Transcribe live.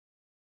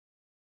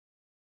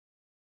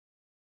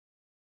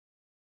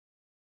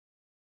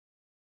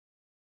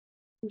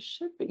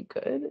should be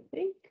good, I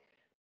think.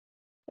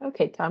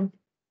 Okay, Tom.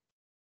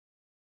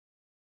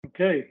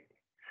 Okay.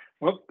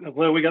 Well, I'm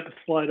glad we got the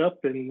slide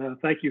up, and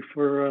thank you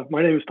for.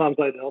 My name is Tom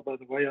Zeidel, by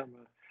the way. I'm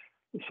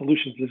a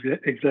solutions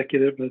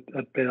executive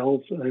at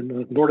Bales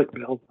and Nordic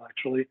Bales,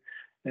 actually.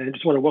 And I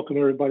just want to welcome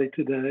everybody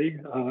today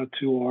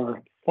to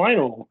our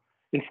final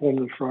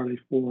Informative Friday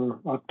for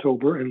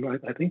October, and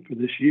I think for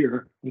this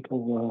year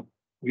until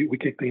we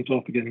kick things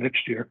off again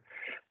next year,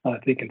 I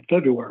think in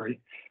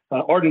February.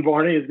 Arden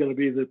Varney is going to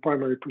be the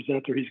primary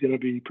presenter. He's going to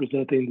be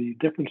presenting the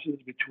differences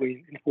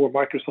between Infor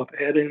Microsoft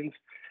add-ins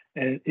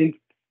and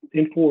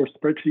Infor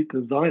Spreadsheet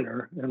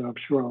Designer, and I'm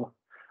sure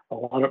a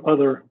lot of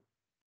other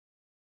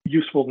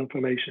useful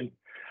information.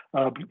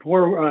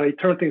 Before I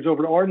turn things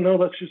over to Arden,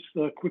 let's just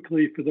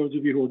quickly, for those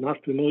of you who are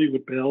not familiar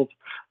with Bales,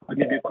 I'll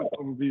give you a quick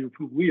overview of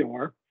who we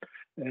are,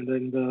 and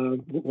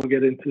then we'll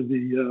get into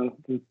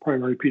the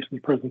primary piece of the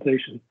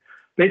presentation.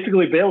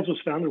 Basically, Bales was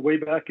founded way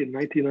back in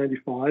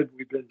 1995.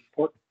 We've been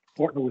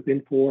partnered with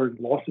Infor and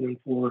Lawson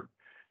Infor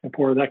and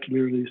part of that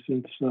community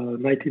since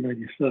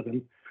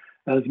 1997.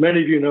 As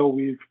many of you know,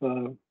 we're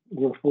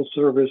a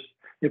full-service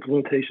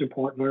implementation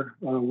partner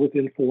with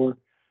Infor,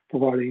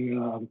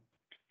 providing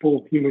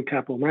full human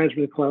capital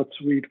management,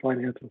 CloudSuite,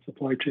 finance and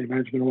supply chain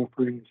management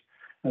offerings,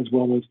 as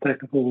well as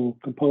technical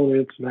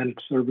components,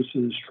 managed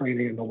services,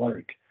 training, and the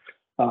like.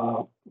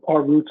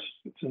 Our roots,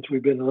 since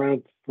we've been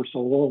around for so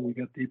long, we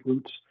got deep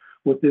roots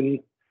within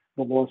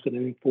the Lawson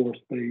and Infor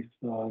space.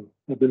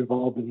 Have been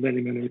involved in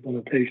many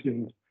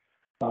implementations,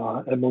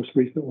 and most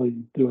recently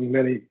doing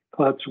many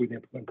CloudSuite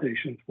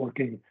implementations,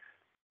 working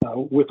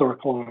with our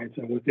clients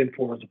and with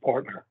Infor as a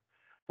partner.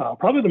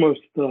 Probably the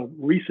most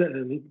recent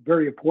and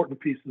very important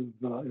piece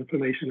of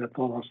information that's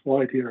on our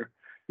slide here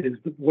is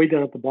way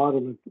down at the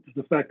bottom is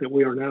the fact that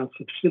we are now a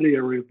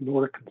subsidiary of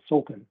Nordic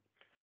Consulting.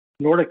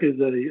 Nordic is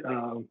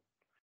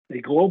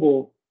a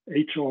global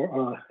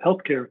HR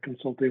healthcare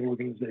consulting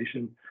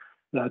organization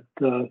that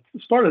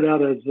started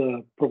out as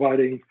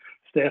providing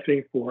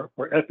staffing for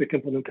Epic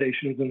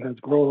implementations and has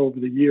grown over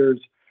the years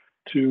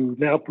to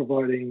now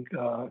providing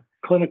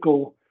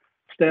clinical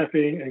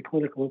staffing and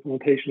clinical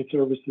implementation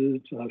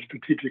services,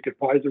 strategic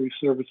advisory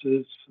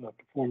services,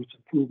 performance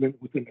improvement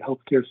within the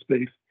healthcare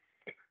space.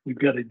 We've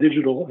got a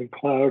digital and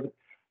cloud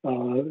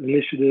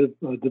initiative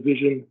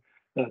division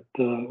that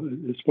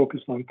is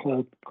focused on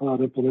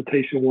cloud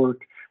implementation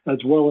work, as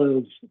well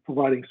as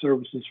providing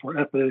services for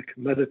Epic,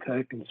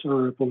 Meditech, and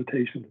Cerner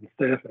implementations and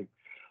staffing.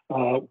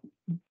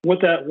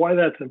 Why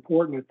that's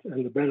important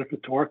and the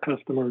benefit to our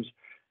customers,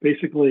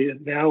 basically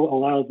it now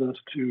allows us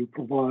to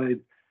provide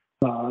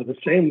the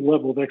same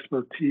level of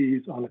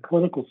expertise on the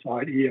clinical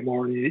side,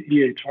 EMR and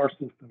EHR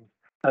systems,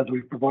 as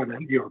we provide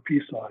on the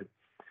ERP side.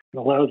 It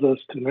allows us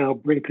to now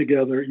bring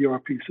together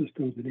ERP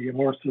systems and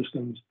EMR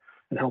systems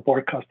and help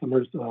our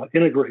customers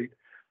integrate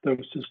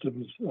those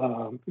systems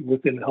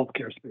within the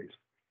healthcare space.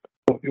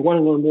 So if you want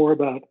to learn more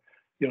about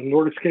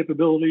Nordic's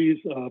capabilities,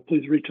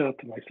 please reach out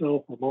to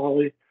myself or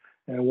Molly,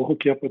 and we'll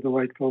hook you up with the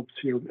right folks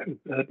here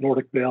at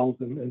Nordic Bales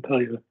and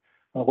tell you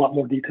a lot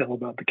more detail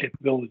about the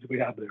capabilities we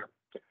have there.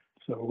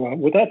 So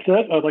with that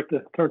said, I'd like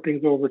to turn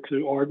things over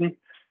to Arden,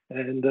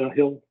 and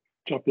he'll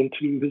jump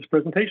into his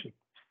presentation.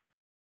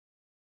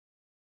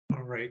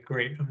 All right,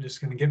 great. I'm just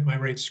going to get my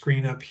right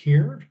screen up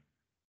here.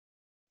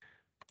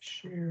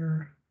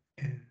 Share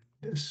and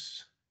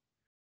this.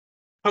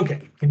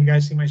 Okay, can you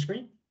guys see my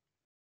screen?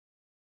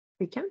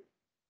 We can.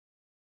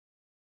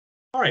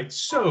 All right,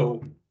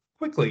 so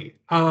quickly,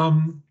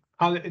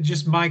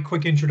 just my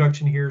quick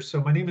introduction here.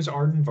 So my name is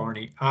Arden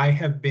Varney. I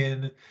have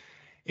been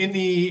in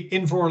the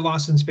Infor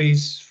Lawson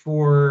space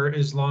for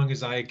as long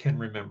as I can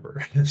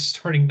remember.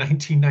 Starting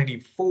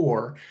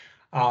 1994,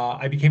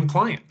 I became a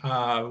client.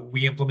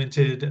 We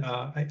implemented,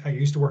 I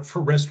used to work for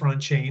a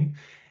restaurant chain,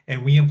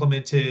 and we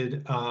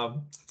implemented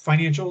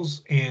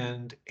financials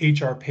and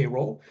HR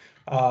payroll.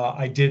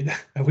 I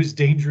was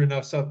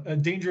dangerous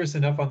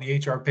enough on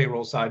the HR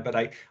payroll side, but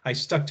I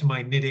stuck to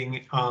my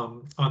knitting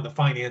on the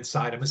finance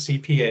side. I'm a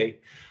CPA.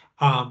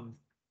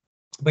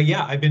 But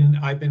yeah,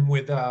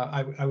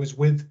 I was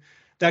with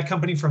that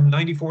company from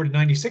 94 to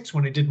 96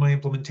 when I did my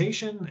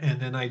implementation, and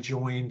then I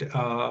joined,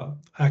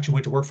 actually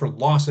went to work for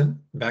Lawson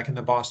back in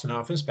the Boston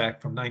office back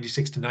from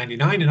 96 to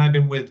 99, and I've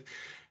been with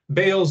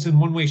Bales in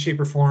one way, shape,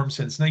 or form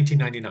since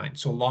 1999,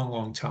 so a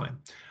long time.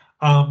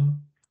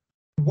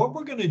 What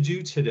we're going to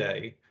do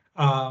today,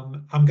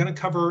 I'm going to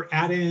cover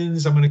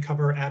add-ins. I'm going to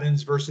cover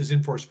add-ins versus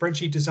Infor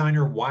Spreadsheet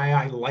Designer, why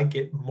I like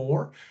it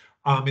more.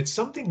 It's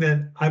something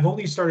that I've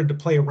only started to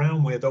play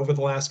around with over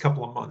the last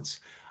couple of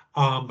months.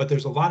 But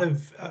there's a lot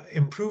of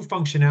improved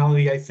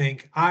functionality, I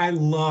think. I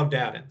loved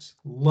add-ins,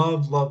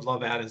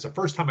 love add-ins. The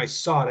first time I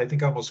saw it, I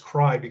think I almost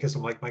cried because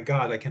I'm like, my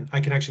God, I can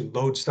actually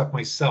load stuff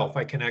myself.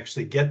 I can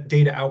actually get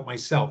data out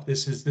myself.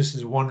 This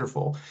is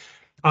wonderful.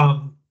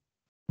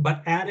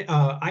 But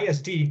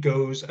ISD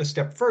goes a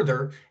step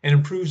further and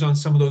improves on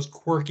some of those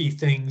quirky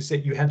things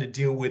that you had to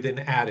deal with in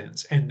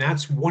add-ins. And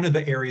that's one of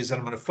the areas that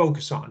I'm going to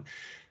focus on.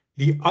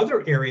 The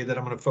other area that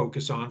I'm going to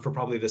focus on for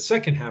probably the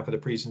second half of the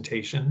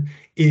presentation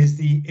is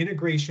the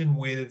integration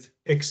with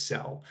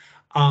Excel.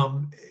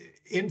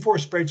 Infor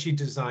Spreadsheet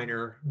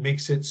Designer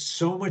makes it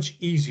so much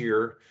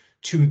easier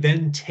to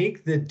then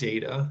take the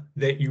data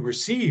that you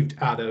received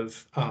out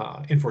of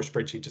Infor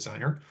Spreadsheet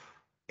Designer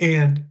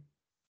and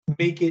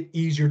make it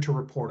easier to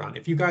report on.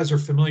 If you guys are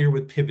familiar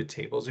with pivot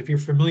tables, if you're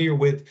familiar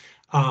with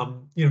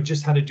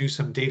just how to do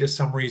some data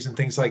summaries and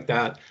things like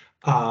that,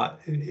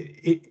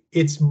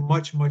 it's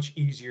much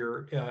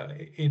easier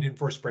in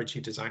Infor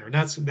Spreadsheet Designer.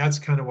 And that's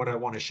kind of what I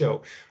want to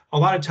show. A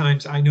lot of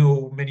times, I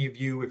know many of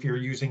you, if you're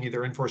using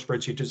either Infor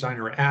Spreadsheet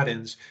Designer or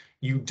add-ins,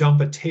 you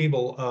dump a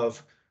table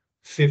of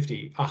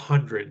 50,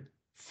 100,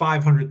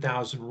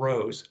 500,000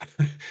 rows.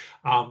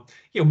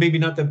 Maybe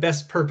not the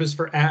best purpose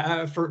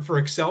for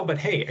Excel, but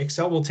hey,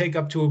 Excel will take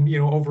up to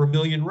over 1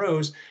 million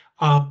rows.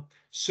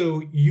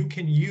 So you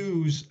can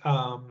use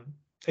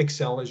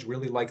Excel as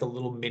really like a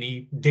little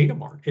mini data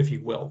mart, if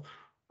you will.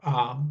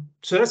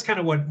 So that's kind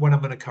of what I'm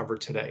going to cover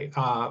today.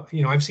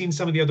 I've seen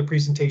some of the other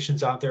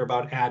presentations out there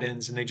about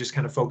add-ins, and they just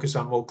kind of focus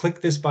on, well,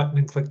 click this button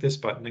and click this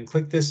button and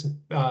click this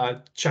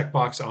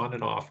checkbox on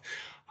and off.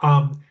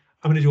 I'm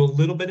going to do a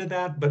little bit of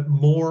that, but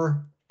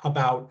more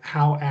about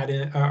how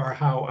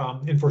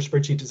Infor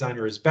Spreadsheet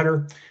Designer is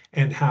better,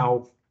 and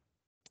how,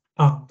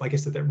 like I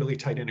said, that really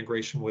tight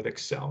integration with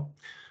Excel.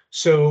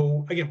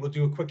 So again, we'll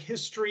do a quick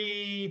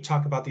history,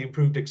 talk about the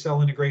improved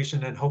Excel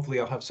integration, and hopefully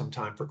I'll have some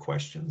time for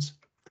questions.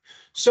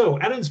 So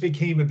add-ins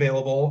became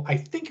available, I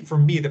think for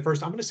me, the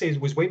first, I'm going to say it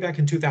was way back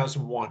in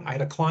 2001. I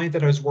had a client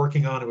that I was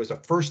working on. It was the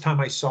first time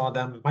I saw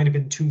them. It might have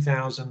been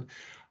 2000.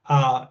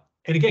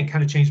 And again,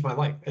 kind of changed my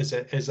life as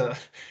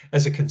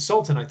a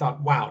consultant. I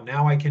thought, wow,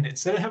 now I can,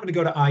 instead of having to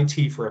go to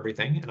IT for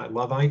everything, and I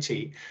love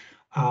IT,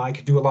 I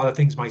could do a lot of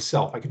things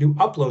myself. I could do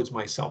uploads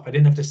myself. I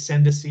didn't have to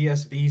send a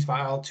CSV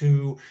file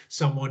to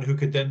someone who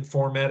could then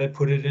format it,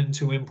 put it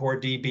into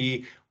import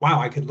DB. Wow,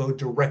 I could load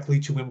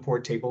directly to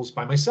import tables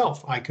by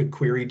myself. I could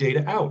query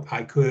data out.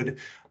 I could,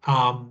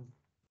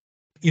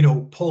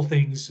 pull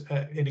things.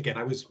 And again,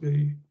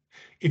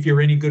 if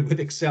you're any good with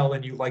Excel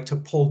and you like to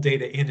pull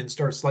data in and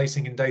start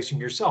slicing and dicing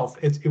yourself,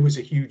 it was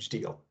a huge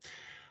deal.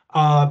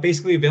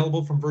 Basically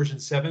available from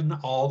version 7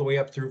 all the way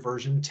up through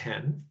version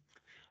 10.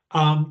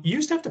 You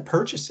used to have to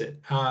purchase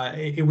it.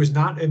 It was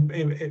not,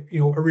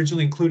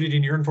 originally included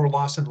in your Infor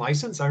Lawson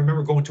license. I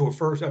remember going to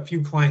a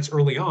few clients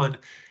early on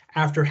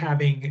after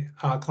having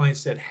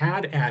clients that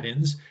had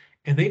add-ins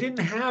and they didn't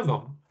have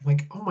them. I'm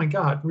like, oh my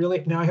God,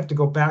 really? Now I have to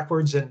go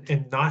backwards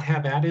and not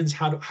have add-ins?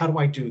 How do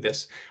I do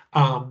this?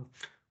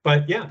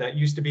 But yeah, that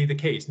used to be the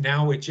case.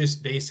 Now it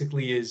just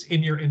basically is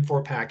in your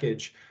Infor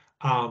package,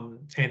 and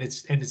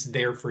it's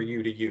there for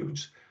you to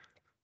use.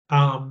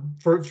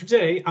 For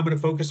today, I'm going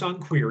to focus on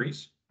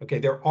queries. Okay,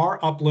 there are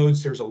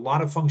uploads. There's a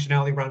lot of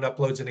functionality around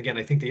uploads. And again,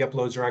 I think the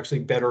uploads are actually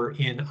better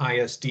in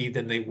ISD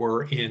than they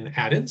were in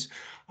add-ins.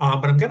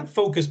 But I'm going to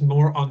focus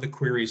more on the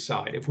query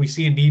side. If we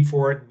see a need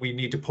for it, we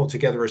need to pull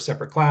together a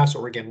separate class,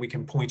 or again, we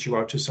can point you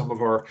out to some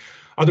of our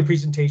other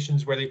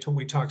presentations where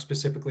we talk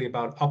specifically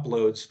about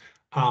uploads.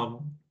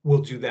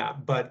 We'll do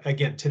that. But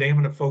again, today I'm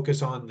going to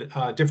focus on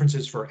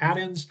differences for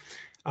add-ins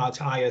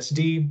to ISD,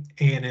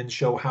 and then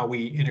show how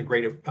we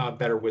integrate it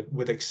better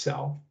with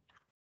Excel.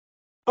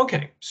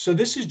 Okay, so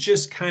this is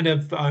just kind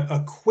of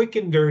a quick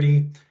and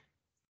dirty,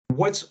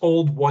 what's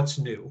old, what's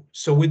new.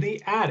 So with the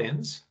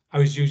add-ins, I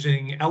was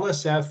using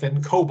LSF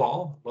and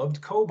COBOL. Loved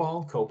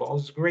COBOL. COBOL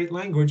is a great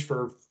language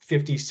for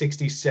 50,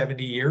 60,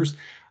 70 years.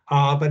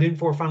 But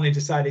Infor finally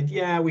decided,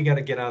 yeah, we got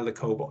to get out of the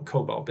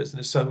COBOL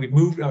business. So we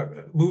moved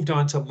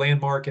on to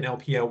Landmark and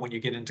LPL when you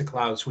get into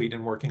CloudSuite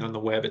and working on the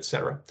web,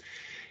 etc.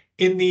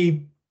 In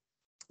the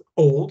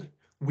old,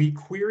 we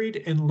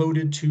queried and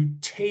loaded to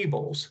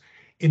tables.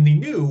 In the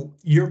new,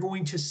 you're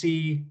going to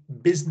see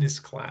business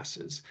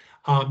classes.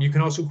 You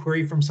can also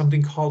query from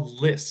something called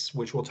lists,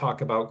 which we'll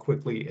talk about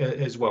quickly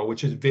as well,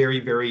 which is a very,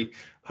 very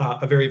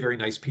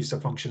nice piece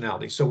of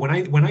functionality. So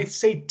when I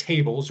say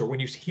tables, or when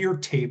you hear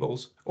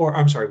tables, or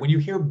I'm sorry, when you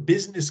hear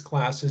business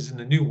classes in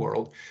the new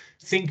world,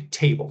 think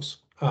tables.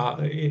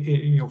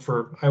 I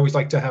always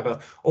like to have a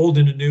old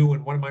and a new,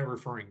 and what am I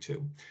referring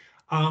to?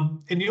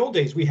 In the old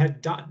days, we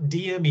had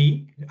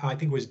 .dme, I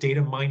think it was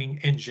Data Mining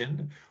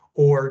Engine,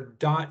 or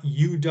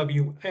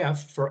 .uwf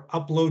for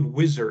Upload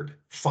Wizard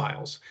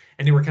files.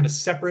 And they were kind of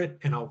separate,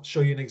 and I'll show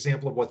you an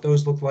example of what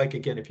those look like.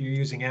 Again, if you're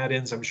using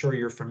add-ins, I'm sure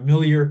you're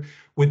familiar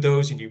with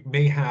those, and you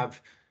may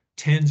have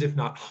tens, if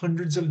not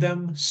hundreds of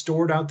them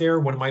stored out there.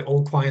 One of my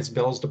old clients,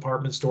 Bell's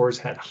Department Stores,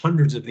 had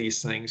hundreds of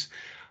these things.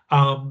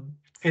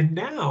 And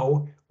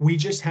now we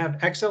just have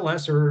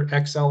XLS or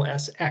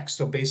XLSX,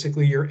 so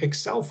basically your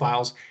Excel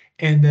files,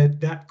 and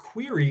that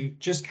query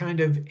just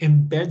kind of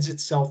embeds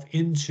itself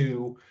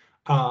into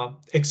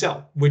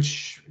Excel,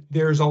 which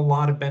there's a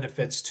lot of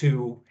benefits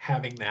to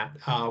having that.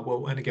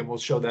 And again, we'll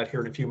show that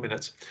here in a few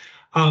minutes.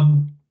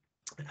 On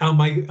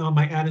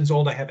my add-ins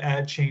old, I have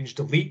add, change,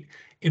 delete.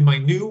 In my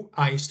new,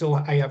 I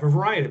have a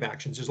variety of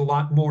actions. There's a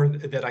lot more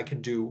that I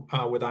can do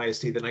with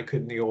ISD than I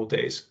could in the old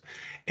days.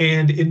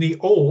 And in the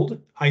old,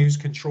 I use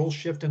Control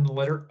Shift and the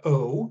letter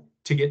O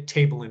to get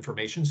table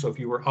information. So if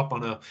you were up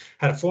on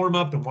had a form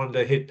up and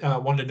wanted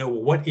to know,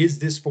 well, what is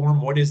this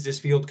form? What is this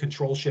field?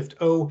 Control Shift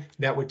O,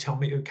 that would tell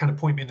me, kind of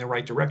point me in the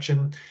right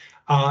direction.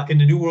 In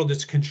the new world,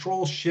 it's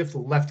Control Shift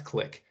left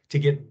click to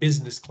get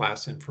business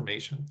class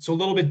information. So a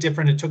little bit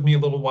different. It took me a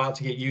little while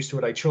to get used to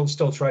it. I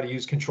still try to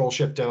use Control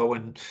Shift O,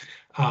 and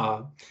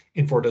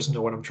Infor doesn't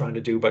know what I'm trying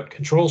to do, but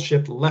Control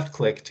Shift left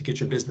click to get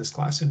your business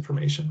class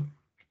information.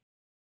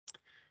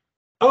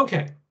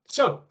 Okay,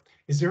 so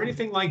is there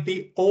anything like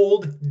the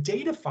old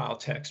data file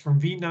text from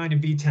V9 and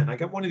V10? I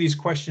got one of these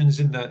questions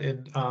in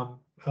kind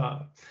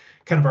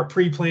of our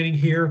pre-planning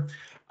here.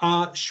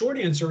 Short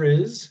answer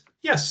is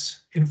yes.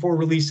 Infor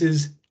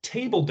releases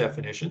table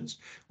definitions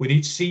with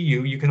each CU.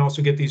 You can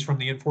also get these from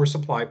the Infor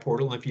supply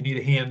portal. If you need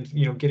a hand,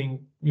 getting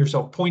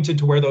yourself pointed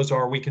to where those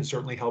are, we can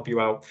certainly help you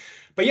out.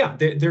 But yeah,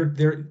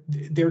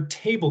 they're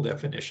table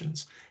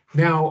definitions.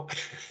 Now,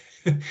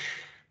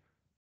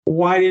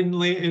 why didn't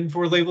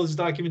Infor label this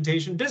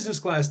documentation business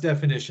class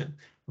definition?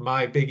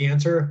 My big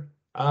answer,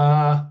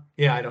 yeah,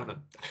 I don't know.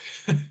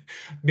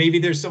 Maybe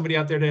there's somebody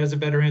out there that has a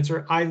better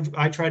answer.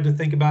 I tried to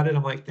think about it.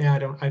 I'm like, yeah,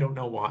 I don't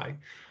know why.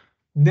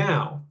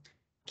 Now,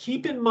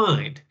 keep in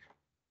mind,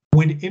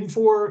 when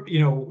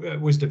Infor,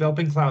 was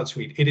developing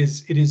CloudSuite,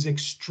 it is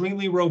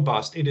extremely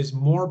robust. It is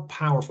more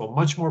powerful,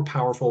 much more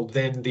powerful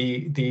than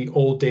the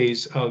old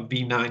days of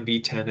V9,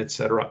 V10,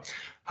 etc.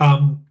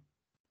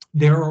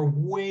 There are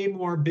way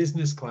more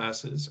business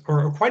classes,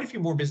 or quite a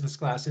few more business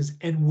classes,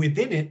 and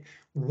within it,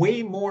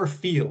 way more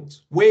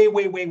fields, way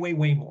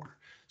more.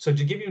 So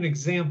to give you an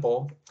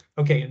example,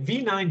 okay, in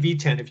V9,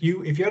 V10, if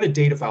you had a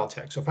data file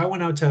text, so if I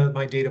went out to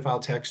my data file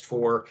text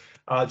for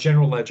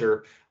general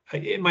ledger,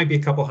 it might be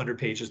a couple hundred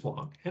pages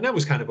long, and that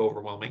was kind of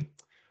overwhelming.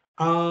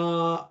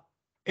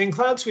 In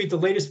CloudSuite, the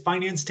latest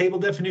finance table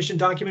definition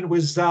document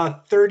was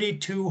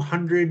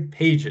 3,200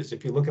 pages.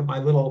 If you look at my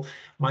little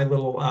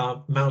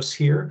mouse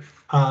here,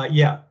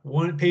 yeah,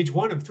 page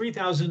one of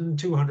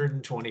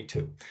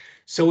 3,222.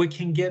 So it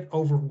can get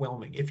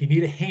overwhelming. If you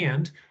need a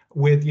hand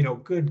with,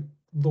 good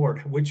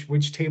Lord,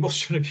 which table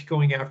should I be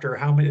going after?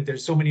 How many?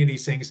 There's so many of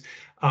these things.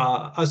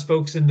 Us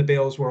folks in the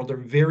Bales world are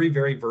very,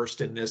 very versed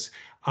in this,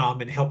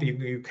 and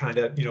helping you kind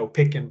of,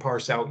 pick and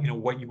parse out,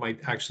 what you might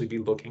actually be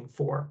looking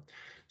for.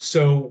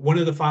 So one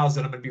of the files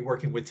that I'm going to be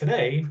working with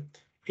today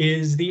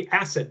is the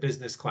asset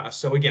business class.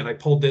 So again, I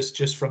pulled this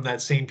just from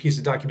that same piece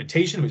of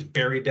documentation. It was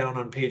buried down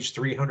on page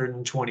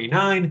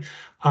 329,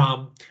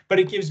 but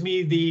it gives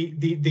me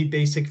the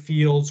basic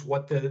fields,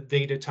 what the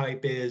data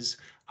type is.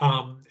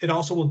 It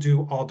also will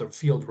do all the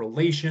field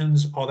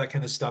relations, all that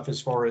kind of stuff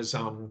as far as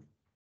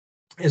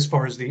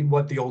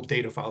what the old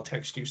data file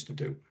text used to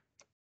do.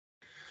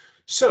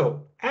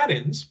 So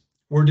add-ins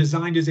were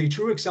designed as a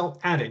true Excel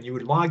add-in. You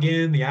would log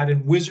in, the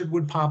add-in wizard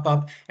would pop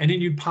up, and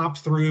then you'd pop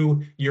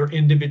through your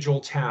individual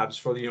tabs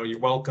for your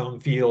welcome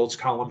fields,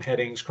 column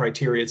headings,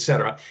 criteria,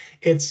 etc.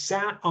 It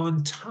sat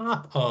on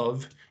top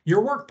of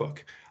your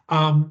workbook.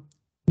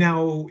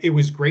 Now, it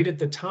was great at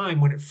the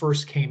time when it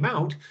first came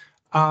out,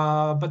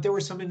 but there were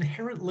some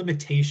inherent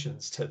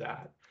limitations to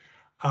that.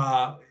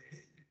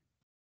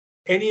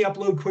 Any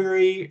upload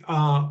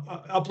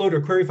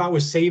or query file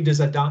was saved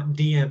as a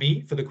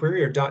 .dme for the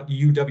query or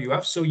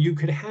 .uwf, so you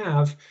could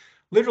have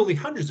literally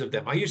hundreds of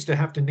them. I used to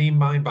have to name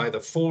mine by the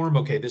form.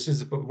 Okay, this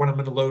is what I'm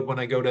going to load when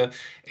I go to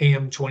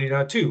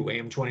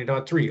AM20.2,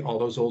 AM20.3, all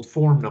those old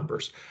form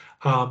numbers.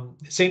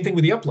 Same thing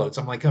with the uploads.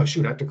 I'm like, oh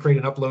shoot, I have to create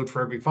an upload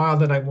for every file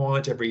that I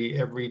want,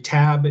 every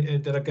tab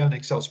that I've got in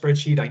Excel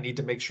spreadsheet. I need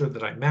to make sure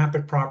that I map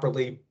it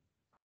properly.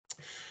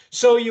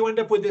 So you end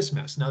up with this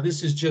mess. Now,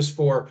 this is just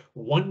for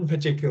one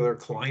particular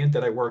client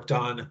that I worked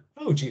on,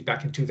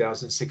 back in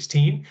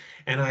 2016.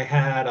 And I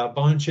had a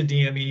bunch of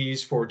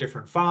DMEs for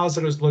different files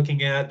that I was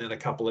looking at and a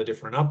couple of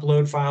different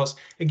upload files.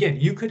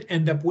 Again, you could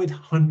end up with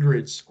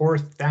hundreds or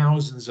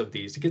thousands of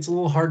these. It gets a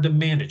little hard to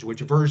manage. Which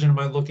version am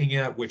I looking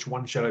at? Which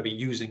one should I be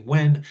using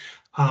when?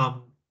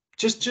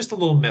 Just a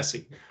little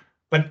messy.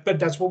 But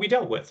that's what we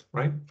dealt with,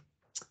 right?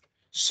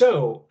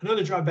 So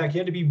another drawback,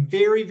 you had to be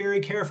very, very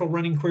careful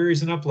running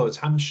queries and uploads.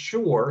 I'm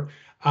sure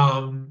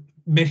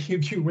many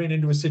of you ran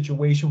into a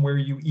situation where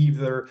you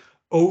either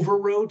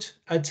overwrote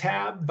a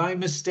tab by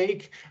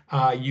mistake.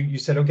 You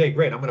said, okay,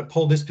 great, I'm going to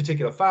pull this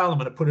particular file, I'm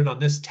going to put it on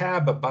this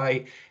tab, but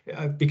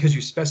because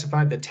you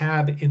specified the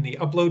tab in the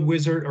upload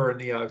wizard or in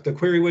the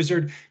query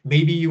wizard,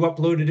 maybe you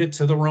uploaded it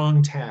to the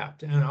wrong tab.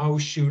 And oh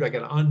shoot, I got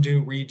to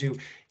undo, redo.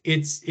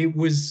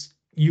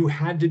 You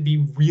had to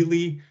be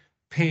really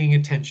paying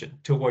attention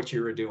to what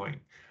you were doing.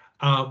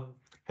 Had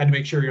to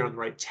make sure you're on the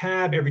right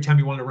tab. Every time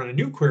you want to run a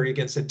new query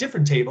against a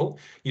different table,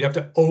 you'd have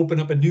to open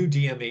up a new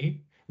DME,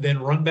 then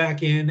run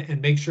back in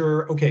and make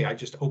sure, okay, I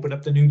just opened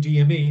up the new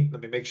DME. Let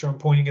me make sure I'm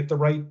pointing at the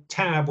right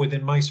tab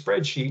within my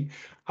spreadsheet.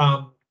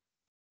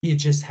 You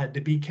just had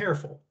to be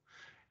careful.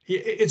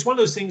 it's one of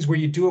those things where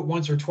you do it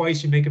once or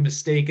twice, you make a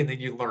mistake, and then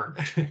you learn.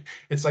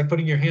 It's like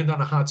putting your hand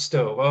on a hot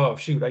stove. Oh,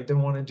 shoot, I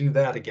didn't want to do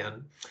that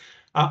again.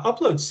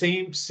 Upload,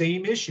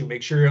 same issue.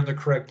 Make sure you're on the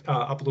correct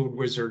upload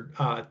wizard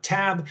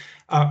tab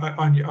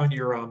on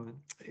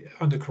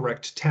the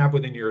correct tab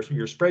within your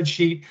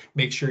spreadsheet.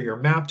 Make sure you're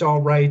mapped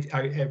all right.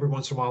 Every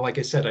once in a while, like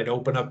I said, I'd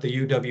open up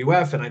the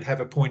UWF and I'd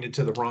have it pointed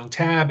to the wrong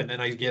tab, and then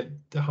I get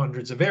the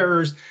hundreds of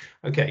errors.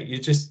 Okay, you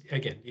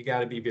got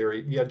to be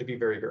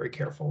very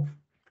careful.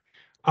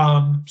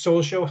 So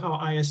we'll show how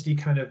ISD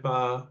kind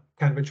of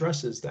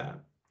addresses that.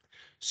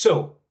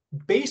 So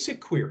basic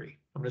query.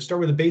 I'm going to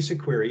start with a basic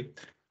query.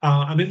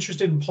 I'm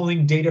interested in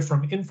pulling data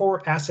from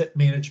Infor Asset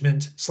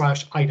Management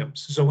 /items.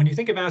 So when you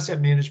think of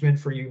asset management,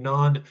 for you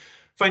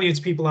non-finance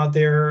people out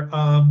there,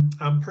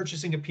 I'm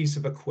purchasing a piece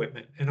of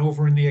equipment, and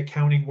over in the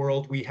accounting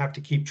world, we have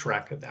to keep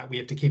track of that. We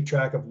have to keep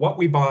track of what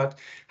we bought,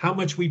 how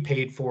much we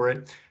paid for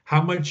it,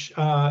 how much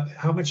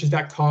is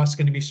that cost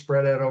going to be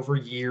spread out over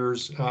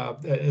years,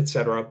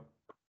 etc.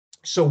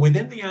 So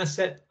within the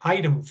asset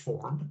item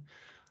form,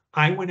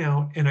 I went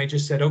out and I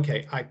just said,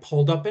 okay, I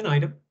pulled up an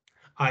item,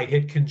 I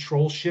hit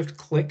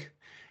Control-Shift-Click,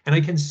 and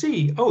I can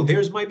see, oh,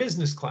 there's my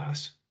business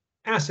class,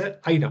 asset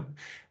item.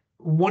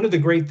 One of the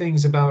great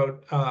things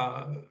about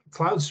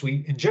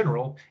CloudSuite in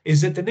general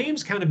is that the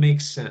names kind of make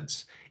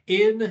sense.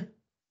 In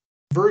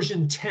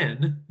version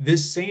 10,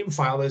 this same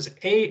file is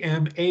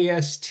AMASTITEM.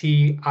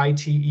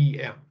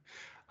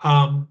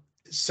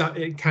 So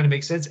it kind of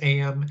makes sense,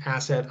 AM,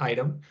 asset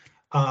item.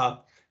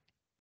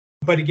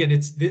 But again,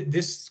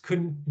 this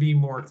couldn't be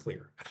more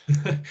clear.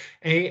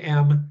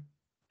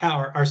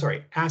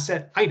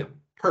 Asset item,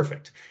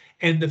 perfect.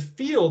 And the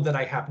field that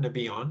I happen to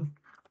be on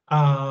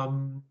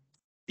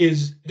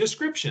is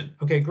description.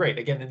 Okay, great.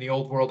 Again, in the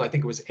old world, I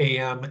think it was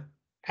AM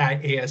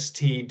at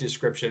AST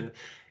description.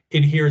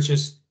 In here, it's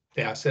just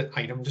the asset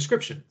item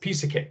description,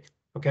 piece of cake.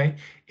 Okay,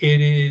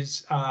 it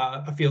is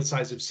a field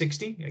size of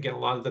 60. Again, a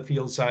lot of the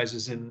field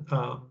sizes in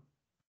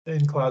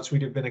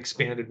CloudSuite have been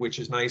expanded, which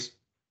is nice.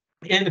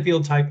 And the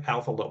field type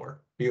alpha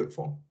lower.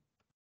 Beautiful.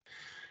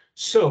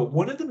 So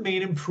one of the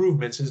main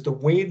improvements is the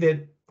way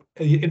that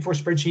Infor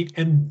Spreadsheet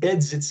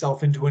embeds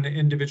itself into an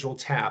individual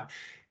tab.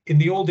 In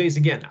the old days,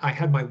 again, I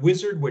had my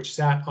wizard, which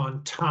sat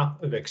on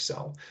top of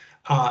Excel.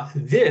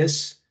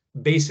 This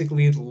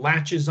basically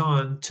latches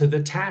on to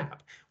the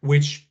tab,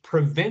 which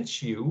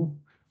prevents you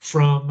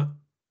from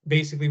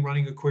basically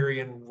running a query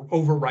and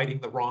overwriting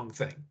the wrong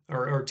thing,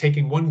 or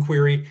taking one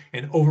query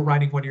and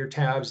overwriting one of your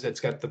tabs that's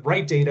got the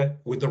right data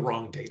with the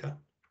wrong data.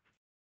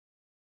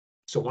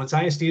 So once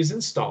ISD is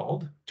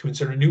installed, to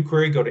insert a new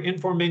query, go to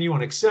Infor menu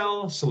on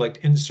Excel, select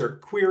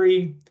Insert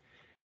Query.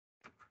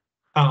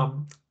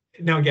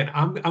 Now again,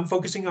 I'm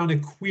focusing on a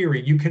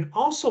query. You can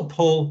also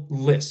pull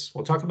lists.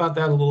 We'll talk about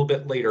that a little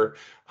bit later,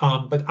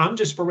 but I'm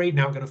just for right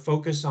now going to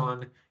focus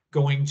on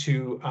going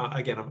to,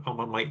 again, I'm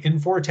on my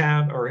Infor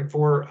tab or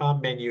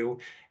Infor menu,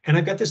 and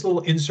I've got this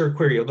little insert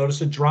query. You'll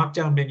notice a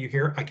drop-down menu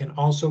here. I can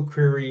also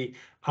query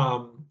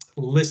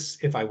lists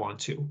if I want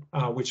to,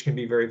 which can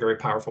be very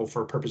powerful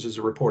for purposes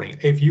of reporting.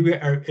 If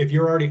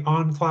you're already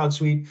on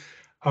CloudSuite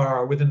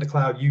or within the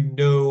cloud, you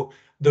know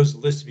those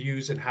list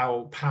views and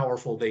how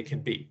powerful they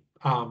can be.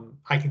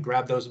 I can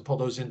grab those and pull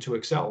those into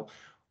Excel,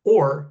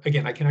 or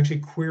again, I can actually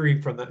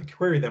query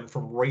them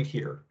from right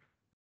here.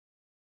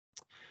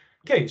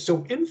 Okay,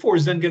 so Infor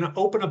is then going to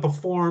open up a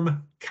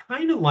form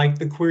kind of like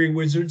the Query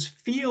Wizard's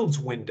Fields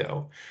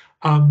window.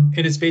 And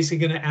it's basically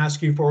going to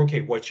ask you for,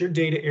 okay, what's your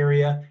data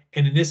area?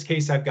 And in this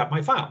case, I've got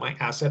my file, my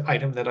asset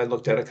item that I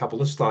looked at a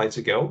couple of slides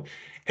ago.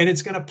 And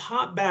it's going to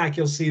pop back.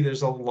 You'll see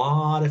there's a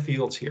lot of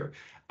fields here.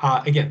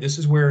 Again, this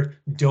is where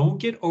don't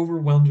get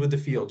overwhelmed with the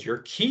fields. Your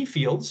key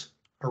fields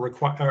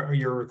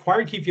your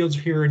required key fields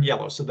are here in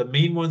yellow. So the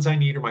main ones I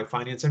need are my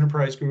finance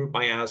enterprise group,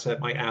 my asset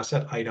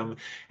item.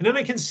 And then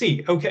I can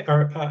see, okay,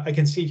 I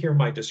can see here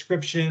my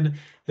description,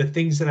 the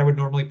things that I would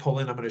normally pull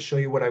in. I'm going to show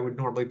you what I would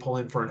normally pull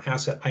in for an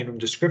asset item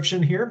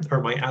description here,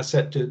 or my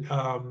asset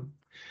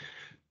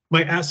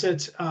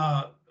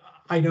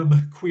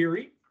item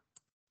query.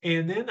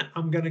 And then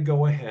I'm going to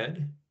go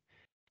ahead.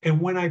 And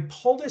when I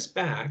pull this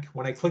back,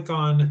 when I click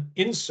on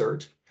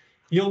Insert,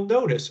 you'll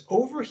notice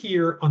over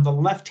here on the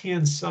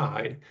left-hand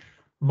side,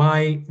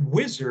 my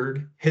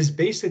wizard has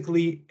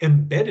basically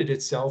embedded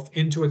itself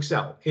into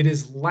Excel. It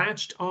is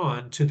latched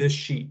on to this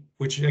sheet,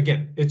 which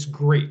again, it's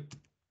great.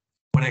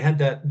 When I had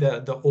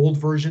the old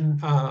version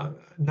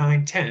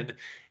 9.10,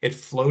 it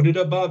floated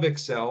above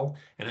Excel,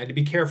 and I had to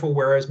be careful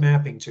where I was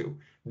mapping to.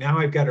 Now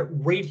I've got it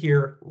right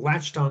here,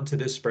 latched onto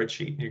this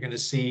spreadsheet. You're going to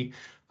see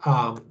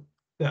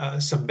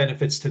some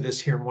benefits to this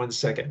here in 1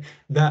 second.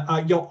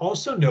 You'll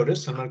also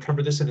notice, I'm going to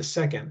cover this in a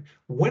second,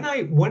 when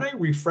I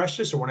refresh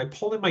this or when I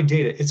pull in my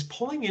data, it's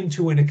pulling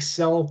into an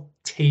Excel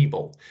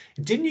table.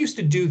 It didn't used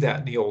to do that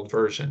in the old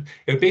version.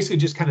 It would basically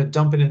just kind of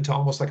dump it into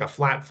almost like a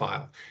flat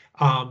file.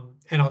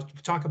 And I'll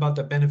talk about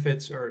the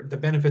benefits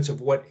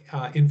of what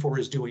Infor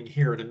is doing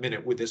here in a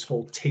minute with this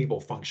whole table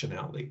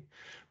functionality.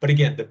 But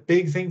again, the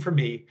big thing for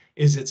me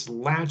is it's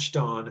latched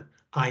on.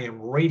 I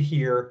am right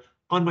here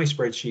on my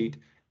spreadsheet.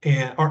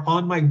 and are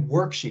on my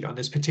worksheet on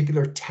this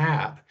particular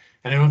tab.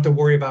 And I don't have to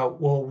worry about,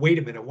 well, wait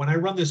a minute, when I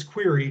run this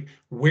query,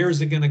 where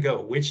is it going to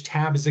go? Which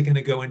tab is it going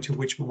to go into?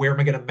 Where am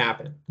I going to map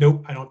it?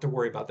 Nope, I don't have to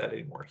worry about that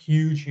anymore.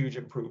 Huge, huge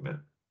improvement.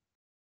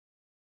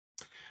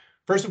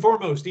 First and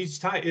foremost, each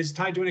is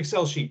tied to an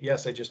Excel sheet.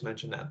 Yes, I just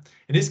mentioned that.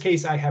 In this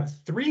case, I have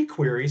 3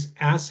 queries,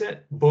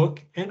 asset,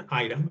 book, and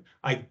item.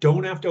 I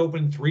don't have to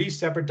open 3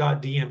 separate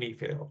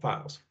 .dme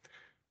files.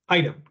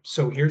 Item.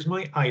 So here's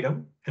my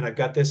item, and I've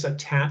got this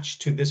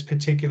attached to this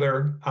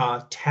particular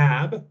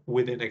tab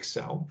within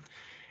Excel.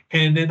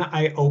 And then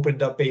I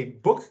opened up a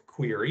book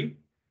query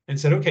and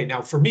said, okay,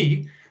 now for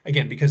me,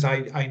 again, because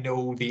I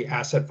know the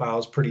asset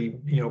files pretty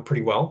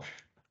well,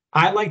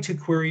 I like to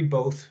query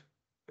both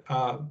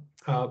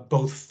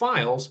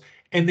files,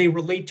 and they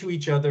relate to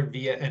each other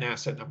via an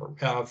asset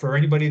number. For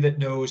anybody that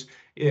knows,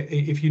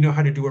 if you know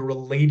how to do a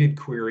related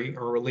query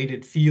or a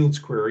related fields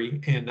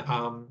query in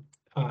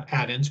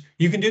add-ins,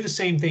 you can do the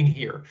same thing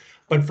here.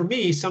 But for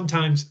me,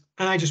 sometimes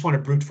I just want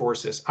to brute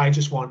force this. I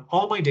just want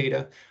all my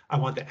data. I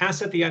want the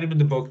asset, the item, and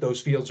the book.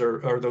 Those fields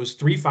or those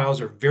 3 files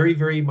are very,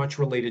 very much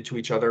related to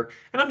each other.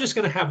 And I'm just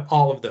going to have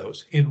all of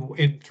those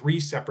in 3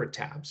 separate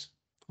tabs.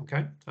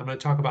 Okay, I'm going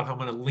to talk about how I'm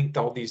going to link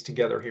all these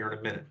together here in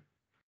a minute.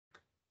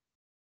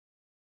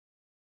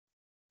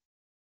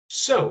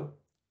 So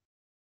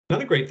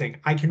another great thing,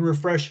 I can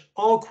refresh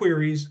all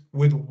queries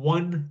with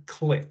 1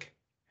 click.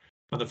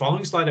 On the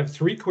following slide, I have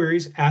 3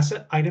 queries,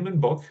 asset, item,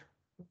 and book,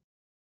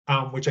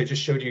 which I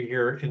just showed you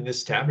here in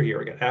this tab.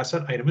 Here I got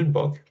asset, item, and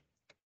book.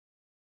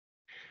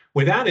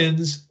 With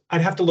add-ins,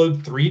 I'd have to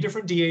load 3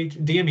 different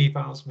DME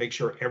files, make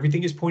sure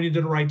everything is pointed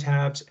to the right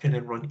tabs, and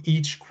then run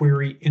each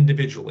query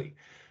individually.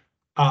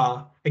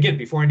 Again,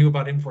 before I knew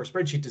about Infor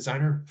Spreadsheet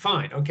Designer,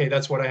 fine, okay,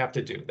 that's what I have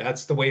to do.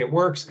 That's the way it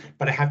works,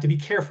 but I have to be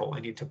careful. I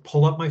need to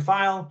pull up my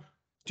file,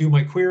 do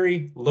my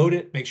query, load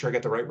it, make sure I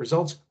get the right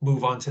results,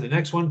 move on to the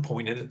next one,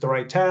 point it at the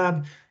right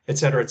tab, et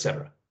cetera, et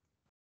cetera.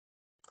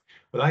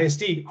 With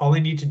ISD, all I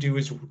need to do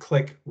is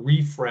click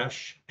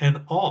refresh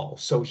and all.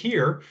 So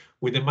here,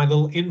 within my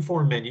little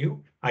Infor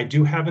menu, I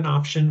do have an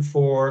option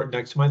for,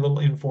 next to my little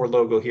Infor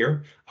logo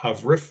here,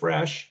 of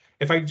refresh.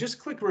 If I just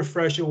click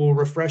refresh, it will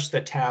refresh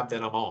the tab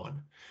that I'm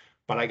on.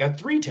 But I got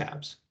 3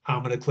 tabs.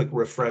 I'm going to click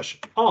refresh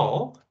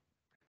all.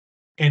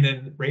 And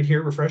then right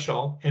here, refresh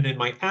all. And then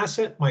my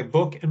asset, my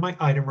book, and my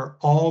item are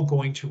all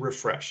going to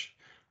refresh.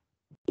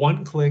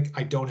 1 click,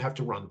 I don't have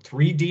to run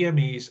 3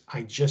 DMEs,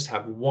 I just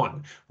have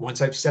 1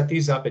 once I've set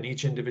these up in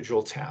each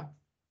individual tab.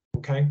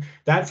 Okay,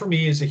 that for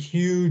me is a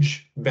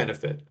huge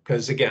benefit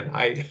because again,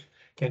 I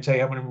can't tell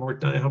you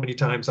how many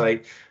times I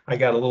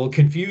got a little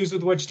confused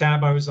with which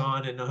tab I was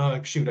on,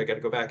 and shoot, I got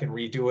to go back and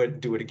redo it,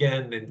 do it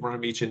again, and run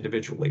them each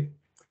individually.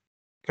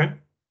 Okay.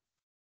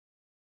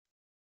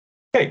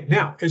 Okay,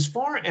 now as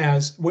far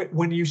as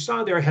when you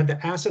saw there, I had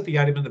the asset, the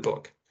item, and the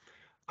book.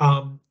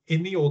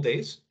 In the old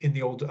days, in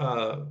the old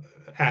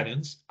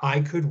add-ins, I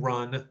could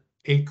run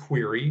a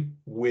query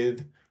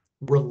with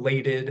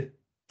related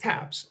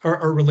tabs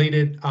or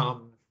related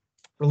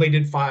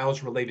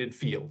files, related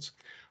fields.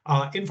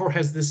 Infor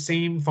has the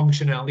same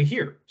functionality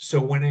here.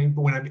 So when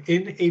I'm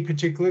in a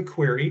particular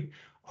query,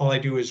 all I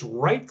do is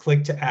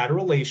right-click to add a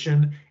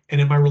relation, and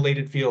then my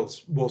related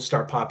fields will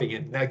start popping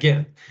in. Now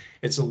again,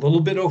 it's a little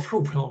bit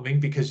overwhelming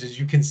because as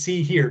you can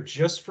see here,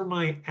 just for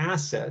my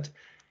asset,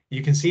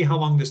 you can see how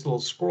long this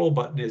little scroll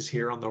button is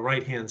here on the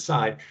right-hand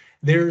side.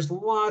 There's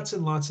lots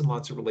and lots and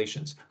lots of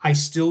relations. I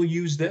still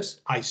use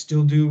this. I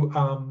still do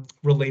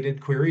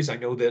related queries. I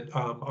know that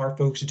our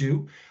folks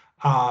do.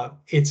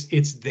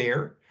 It's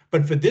there.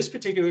 But for this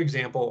particular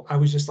example, I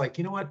was just like,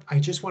 you know what? I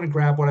just want to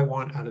grab what I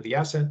want out of the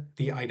asset,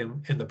 the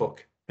item, and the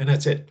book. And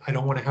that's it. I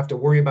don't want to have to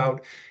worry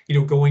about,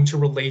 going to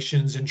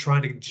relations and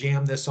trying to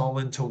jam this all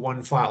into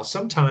one file.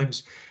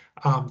 Sometimes,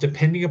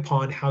 depending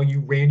upon how you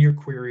ran your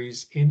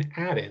queries in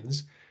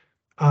add-ins,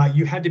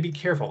 you had to be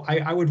careful.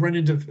 I would run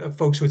into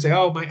folks who would say,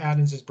 oh, my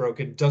add-ins is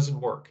broken,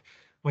 doesn't work.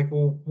 I'm like,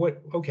 well,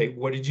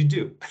 what did you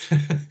do?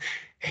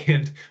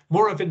 And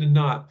more often than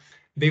not,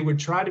 they'd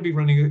try to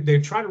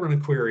run a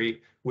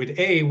query with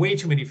A, way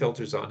too many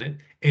filters on it,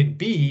 and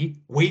B,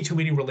 way too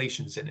many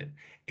relations in it.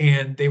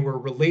 And they were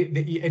related,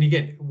 and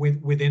again,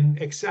 within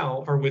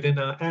Excel or within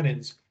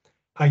add-ins,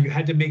 you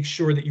had to make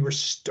sure that you were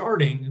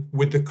starting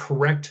with the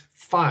correct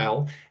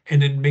file and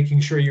then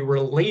making sure you were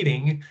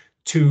relating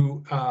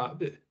to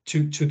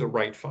the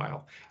right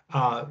file.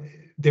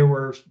 There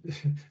were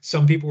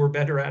some people were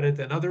better at it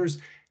than others.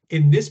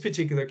 In this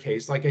particular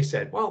case, like I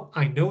said, well,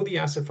 I know the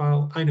asset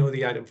file, I know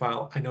the item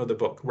file, I know the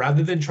book.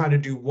 Rather than try to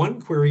do one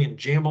query and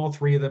jam all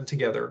 3 of them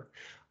together,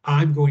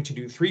 I'm going to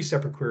do 3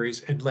 separate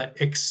queries and let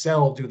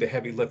Excel do the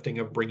heavy lifting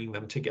of bringing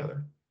them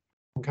together.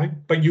 Okay,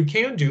 but you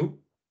can do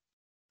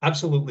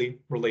absolutely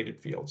related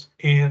fields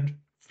and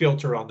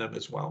filter on them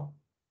as well.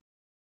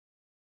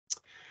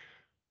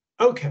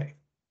 Okay.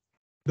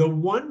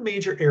 Another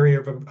major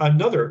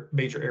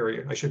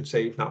area, I should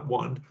say, not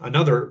one,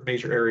 another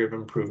major area of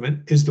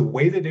improvement is the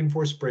way that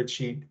Infor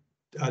Spreadsheet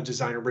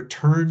Designer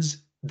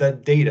returns the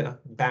data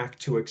back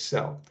to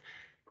Excel.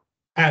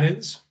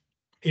 Add-ins,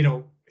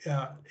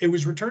 it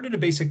was returned in a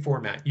basic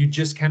format. You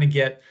just kind of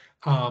get,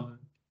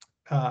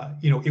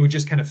 it would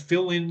just kind of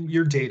fill in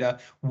your data.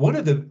 One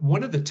of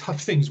the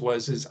tough things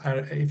was,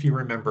 if you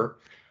remember,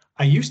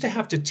 I used to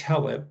have to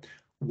tell it,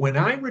 when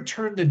I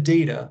return the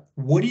data,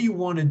 what do you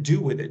want to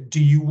do with it?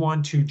 Do you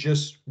want to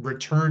just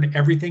return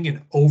everything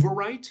and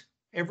overwrite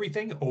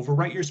everything,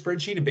 overwrite your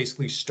spreadsheet and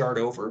basically start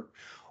over?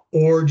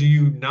 Or do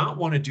you not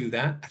want to do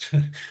that?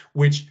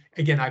 Which,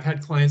 again, I've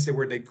had clients that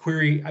where they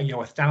query,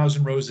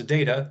 1,000 rows of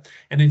data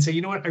and then say,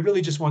 you know what, I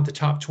really just want the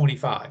top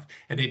 25.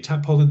 And they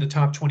pull in the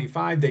top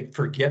 25, they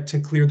forget to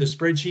clear the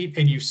spreadsheet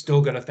and you've still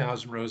got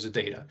 1,000 rows of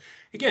data.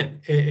 Again,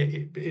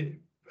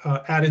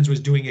 Arden was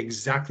doing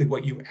exactly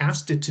what you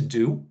asked it to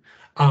do.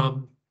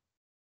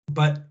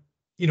 But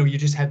you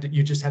just had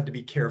to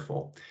be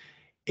careful.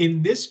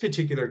 In this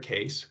particular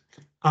case,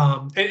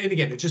 and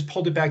again, it just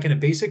pulled it back in a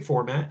basic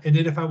format. And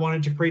then if I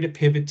wanted to create a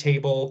pivot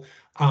table,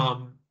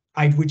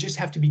 I would just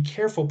have to be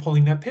careful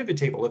pulling that pivot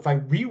table. If I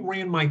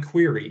reran my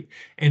query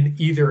and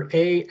either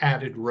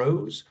added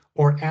rows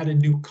or added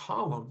new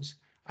columns,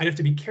 I'd have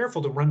to be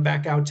careful to run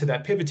back out to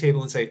that pivot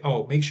table and say,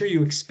 oh, make sure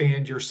you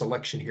expand your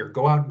selection here.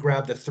 Go out and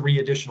grab the 3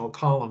 additional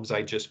columns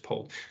I just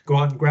pulled. Go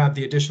out and grab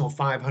the additional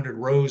 500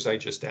 rows I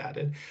just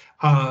added.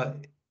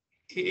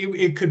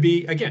 It could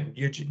be, again,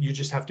 you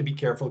just have to be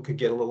careful. It could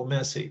get a little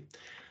messy.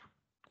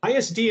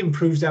 ISD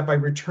improves that by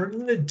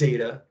returning the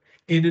data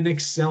in an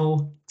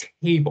Excel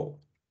table.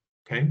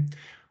 Okay.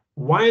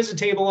 Why is a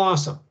table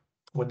awesome?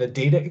 When the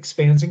data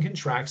expands and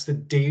contracts,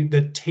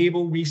 the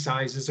table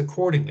resizes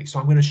accordingly. So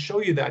I'm going to show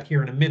you that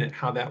here in a minute,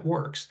 how that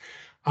works.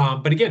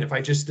 But again, if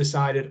I just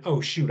decided, oh,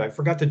 shoot, I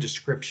forgot the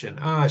description.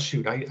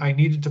 Shoot, I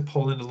needed to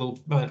pull in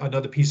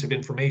another piece of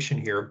information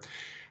here.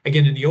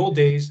 Again, in the old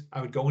days,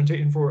 I would go into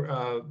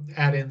Infor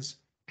add-ins,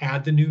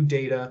 add the new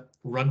data,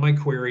 run my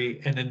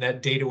query, and then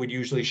that data would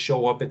usually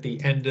show up at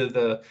the end of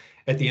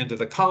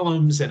the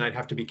columns, and I'd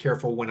have to be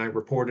careful when I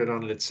reported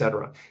on it,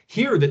 etc.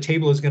 Here, the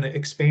table is going to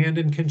expand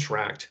and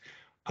contract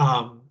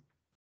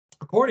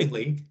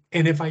accordingly.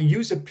 And if I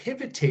use a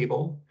pivot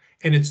table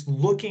and it's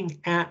looking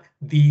at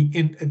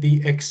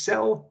the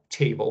Excel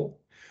table,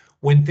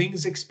 when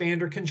things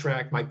expand or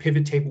contract, my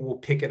pivot table will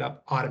pick it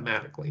up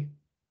automatically.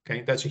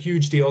 Okay, that's a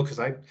huge deal because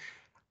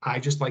I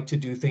just like to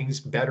do things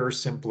better,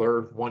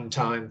 simpler, one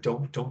time.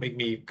 Don't make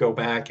me go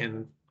back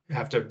and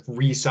have to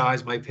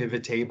resize my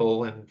pivot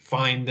table and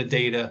find the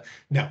data.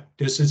 No,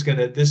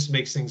 this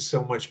makes things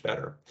so much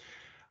better.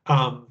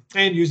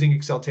 And using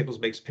Excel tables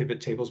makes pivot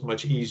tables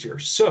much easier.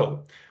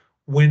 So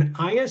when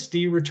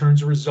ISD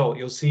returns a result,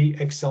 you'll see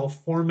Excel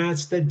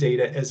formats the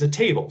data as a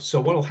table.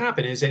 So what will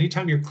happen is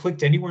anytime you're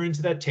clicked anywhere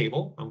into that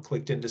table, I'm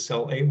clicked into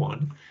cell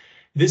A1,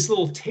 this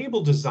little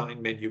table design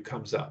menu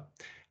comes up.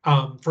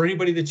 For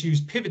anybody that's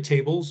used pivot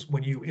tables,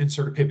 when you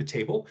insert a pivot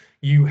table,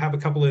 you have a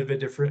couple of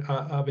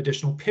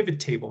additional pivot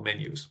table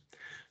menus.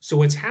 So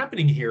what's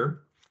happening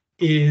here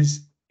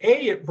is,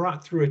 it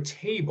brought through a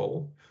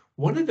table.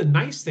 One of the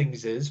nice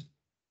things is,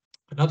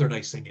 another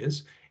nice thing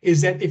is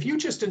that if you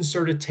just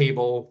insert a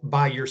table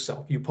by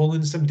yourself, you pull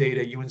in some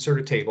data, you insert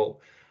a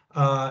table,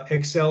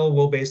 Excel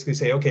will basically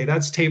say, okay,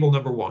 that's table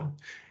number 1.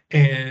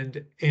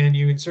 And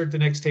you insert the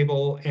next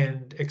table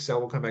and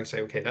Excel will come back and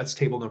say, okay, that's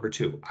table number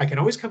 2. I can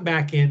always come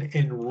back in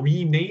and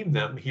rename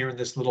them here in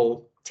this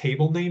little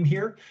table name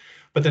here.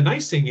 But the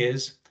nice thing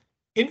is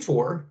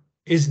Infor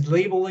is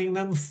labeling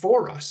them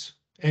for us.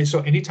 And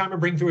so anytime I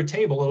bring through a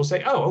table, it'll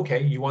say, oh,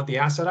 okay, you want the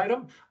asset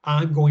item?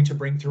 I'm going to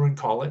bring through and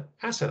call it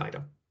asset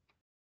item.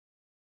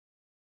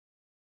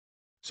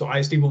 So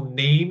ISD will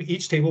name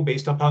each table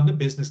based upon the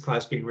business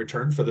class being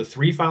returned. For the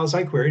 3 files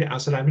I queried,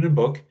 asset item and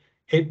book,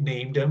 it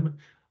named them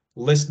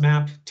list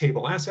map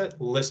table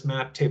asset, list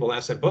map table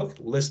asset book,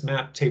 list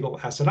map table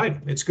asset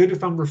item. It's good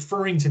if I'm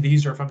referring to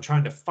these or if I'm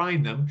trying to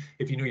find them.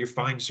 If you know your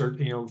find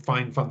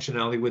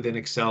functionality within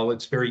Excel,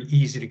 it's very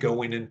easy to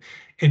go in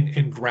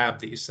and grab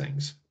these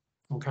things.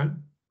 Okay.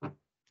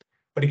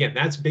 But again,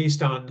 that's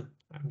based on,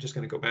 I'm just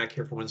going to go back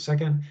here for 1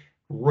 second.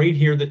 Right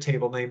here, the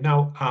table name.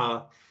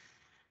 Now,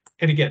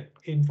 and again,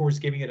 Infor is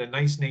giving it a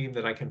nice name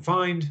that I can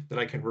find, that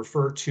I can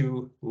refer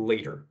to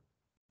later.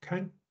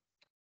 Okay.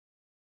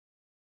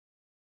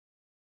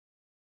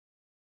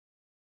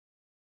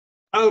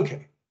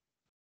 Okay,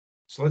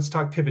 so let's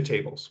talk pivot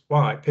tables.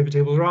 Why? Pivot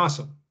tables are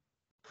awesome.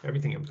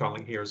 Everything I'm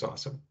calling here is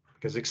awesome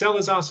because Excel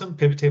is awesome.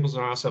 Pivot tables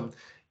are awesome.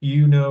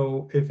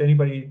 If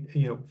anybody,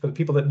 for the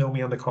people that know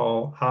me on the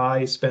call,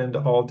 I spend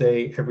all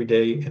day, every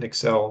day in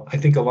Excel. I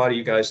think a lot of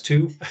you guys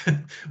too,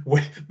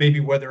 maybe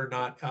whether or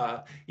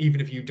not, even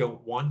if you don't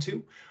want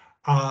to.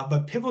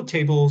 But pivot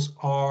tables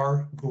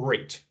are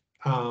great.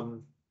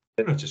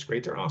 They're not just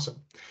great, they're awesome.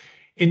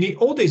 In the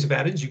old days of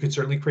add-ins, you could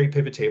certainly create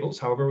pivot tables.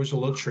 However, it was a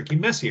little tricky,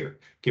 messier,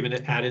 given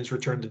that add-ins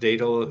returned the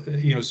data,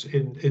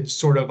 in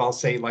sort of, I'll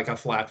say, like a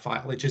flat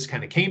file. It just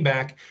kind of came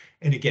back.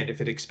 And again,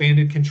 if it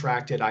expanded,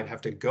 contracted, I'd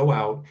have to go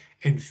out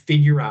and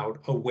figure out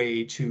a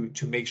way to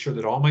make sure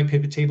that all my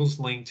pivot tables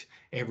linked,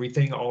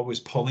 everything,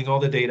 always pulling all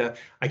the data.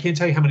 I can't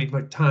tell you how many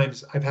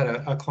times I've had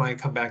a client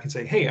come back and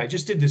say, hey, I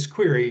just did this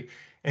query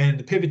and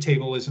the pivot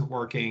table isn't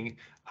working.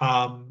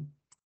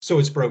 So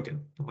it's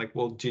broken. I'm like,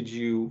 well, did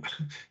you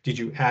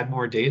add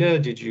more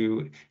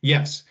data?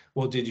 Yes.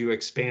 Well, did you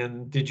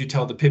expand? Did you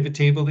tell the pivot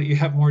table that you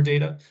have more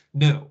data?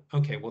 No.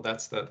 Okay, well,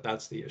 that's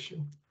the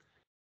issue.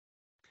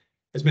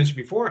 As mentioned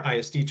before,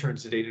 ISD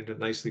turns the data into a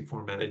nicely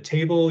formatted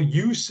table.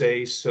 You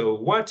say, so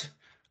what?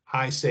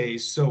 I say,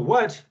 so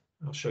what?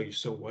 I'll show you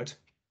so what.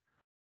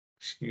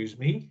 Excuse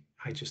me.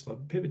 I just love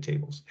pivot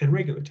tables and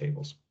regular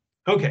tables.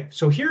 Okay,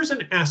 so here's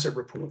an asset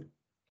report.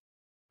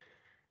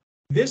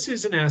 This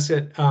is an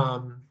asset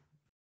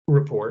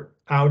report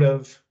out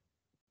of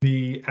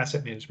the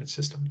asset management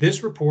system.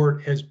 This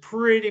report has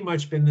pretty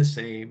much been the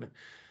same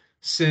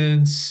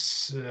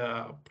since,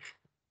 I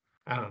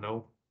don't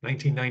know,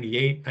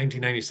 1998,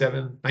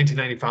 1997,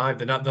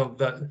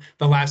 1995,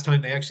 the last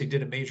time they actually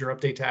did a major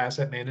update to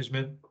asset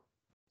management.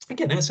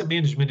 Again, asset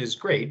management is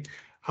great,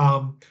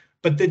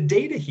 but the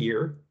data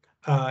here,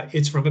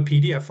 it's from a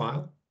PDF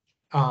file.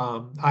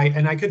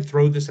 I could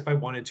throw this if I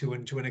wanted to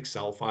into an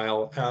Excel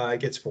file. It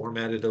gets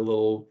formatted a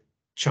little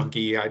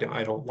chunky. I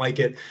don't like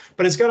it,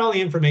 but it's got all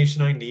the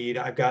information I need.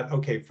 I've got,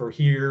 okay, for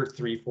here,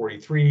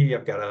 343,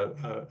 I've got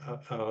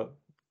a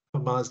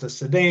Mazda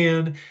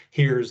sedan.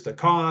 Here's the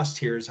cost.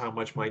 Here's how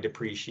much my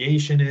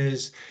depreciation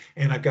is.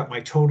 And I've got my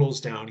totals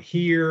down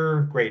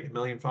here. Great,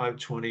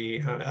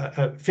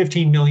 1,520,000,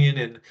 15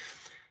 million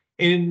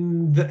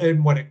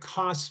in what it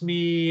costs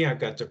me. I've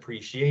got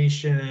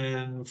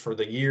depreciation for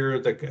the year,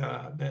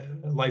 the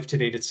life to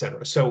date,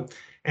 etc. So,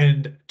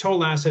 and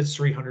total assets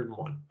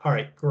 301. All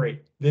right,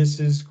 great. This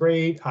is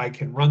great. I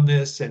can run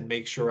this and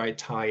make sure I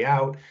tie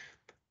out.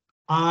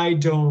 I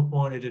don't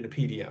want it in a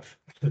PDF.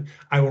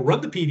 I will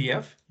run the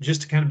PDF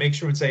just to kind of make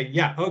sure and say,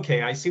 yeah,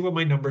 okay, I see what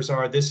my numbers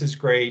are. This is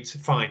great.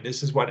 Fine.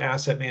 This is what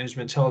asset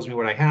management tells me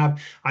what I have.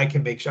 I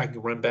can make sure I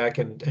can run back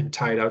and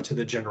tie it out to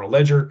the general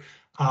ledger.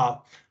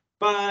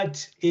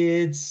 But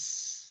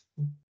it's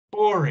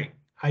boring.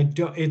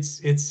 It's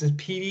a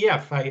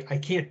PDF. I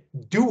can't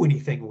do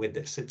anything with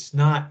this. It's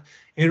not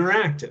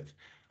interactive.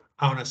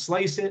 I want to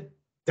slice it,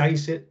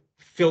 dice it,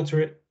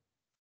 filter it.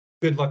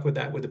 Good luck with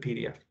that with a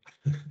PDF.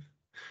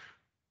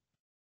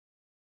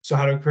 So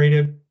how to create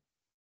a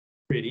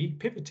pretty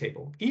pivot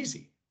table?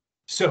 Easy.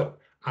 So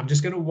I'm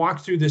just going to walk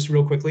through this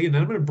real quickly, and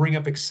then I'm going to bring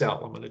up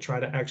Excel. I'm going to try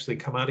to actually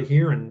come out of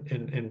here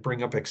and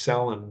bring up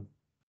Excel, and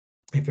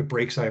if it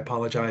breaks, I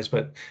apologize,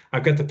 but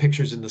I've got the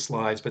pictures in the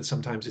slides, but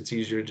sometimes it's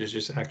easier to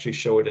just actually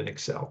show it in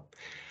Excel.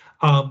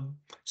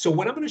 So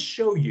what I'm going to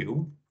show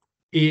you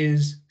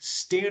is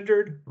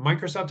standard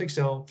Microsoft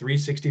Excel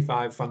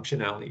 365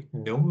 functionality.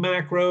 No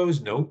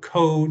macros, no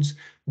codes,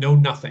 no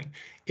nothing.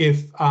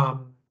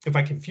 If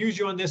I confuse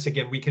you on this,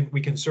 again, we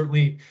can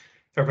certainly,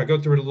 if I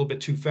go through it a little bit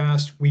too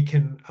fast, we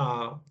can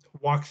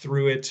walk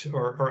through it,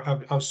 or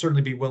I'll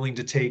certainly be willing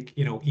to take,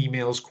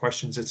 emails,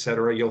 questions,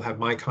 etc. You'll have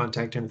my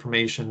contact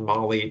information,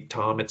 Molly,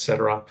 Tom,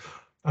 etc.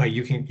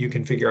 You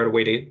can figure out a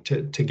way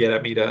to get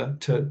at me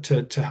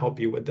to help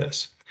you with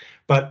this.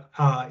 But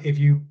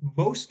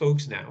most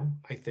folks now,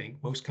 I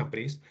think most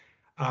companies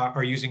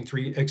are using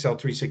Excel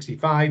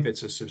 365.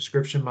 It's a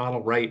subscription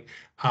model, right?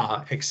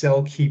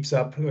 Excel keeps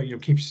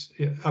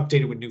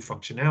updated with new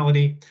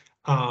functionality.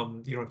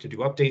 You don't have to do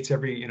updates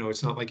every,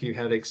 it's not like you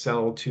had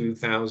Excel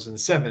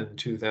 2007,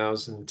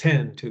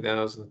 2010,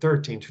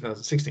 2013,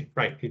 2016,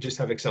 right? You just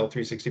have Excel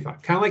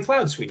 365, kind of like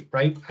CloudSuite,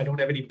 right? I don't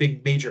have any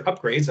big major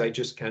upgrades. I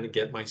just kind of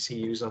get my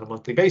CUs on a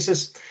monthly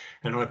basis.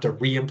 I don't have to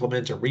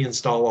re-implement or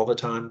reinstall all the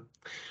time.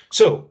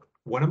 So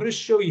what I'm going to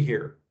show you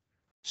here,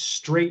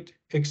 straight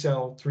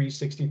Excel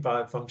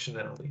 365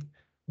 functionality,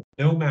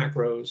 no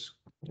macros,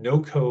 no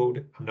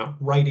code. I'm not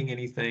writing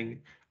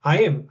anything.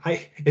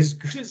 As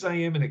good as I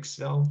am in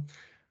Excel,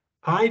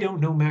 I don't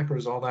know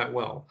macros all that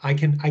well. I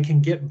can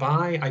get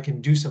by, I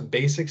can do some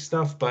basic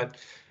stuff, but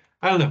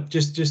I don't know,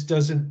 just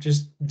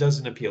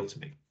doesn't appeal to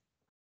me.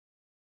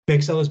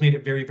 Excel has made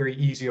it very, very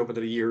easy over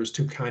the years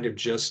to kind of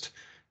just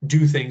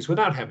do things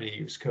without having to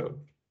use code.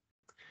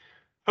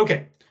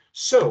 Okay,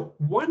 so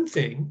one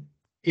thing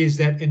is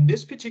that in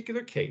this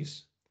particular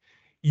case,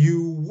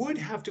 you would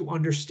have to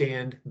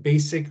understand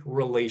basic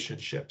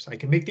relationships. I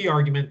can make the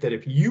argument that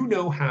if you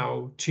know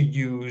how to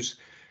use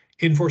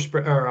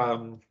Infor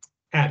or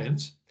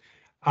Addons,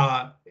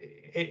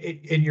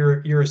 and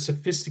you're a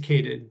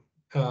sophisticated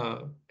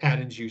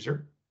Addons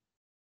user,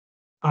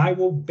 I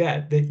will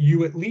bet that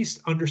you at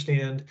least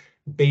understand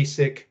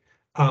basic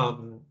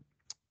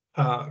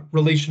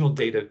relational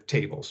data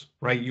tables,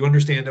 right? You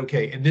understand,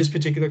 okay, in this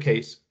particular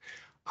case,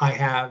 I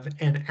have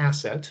an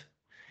asset,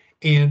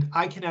 and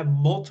I can have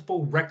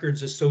multiple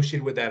records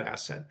associated with that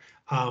asset.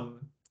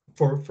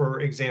 For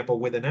example,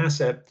 with an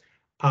asset,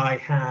 I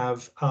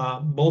have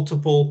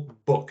multiple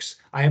books.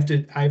 I have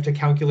to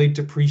calculate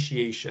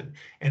depreciation,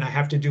 and I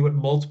have to do it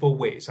multiple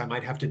ways. I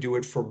might have to do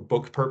it for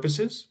book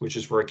purposes, which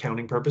is for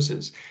accounting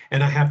purposes,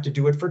 and I have to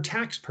do it for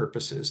tax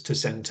purposes to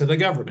send to the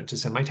government, to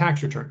send my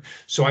tax return.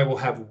 So I will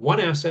have one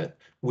asset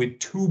with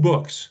two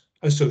books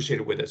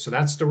associated with it. So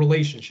that's the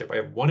relationship. I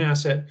have one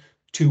asset,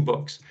 two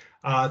books.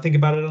 Think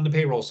about it on the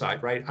payroll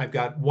side, right? I've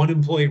got one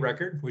employee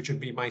record, which would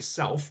be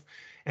myself,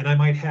 And I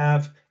might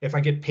have, if I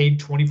get paid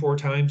 24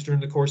 times during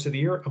the course of the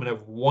year, I'm going to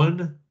have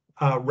one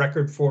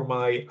record for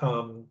my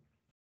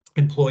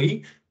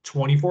employee,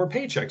 24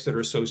 paychecks that are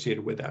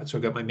associated with that. So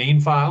I've got my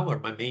main file, or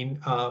my main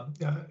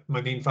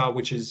file,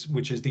 which is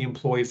the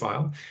employee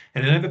file,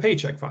 and then I have a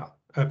paycheck file,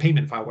 a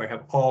payment file, where I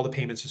have all the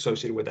payments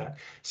associated with that.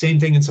 Same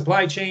thing in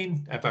supply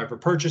chain. If I have a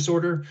purchase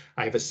order,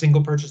 I have a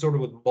single purchase order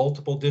with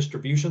multiple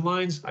distribution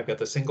lines. I've got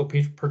the single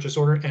purchase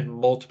order and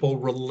multiple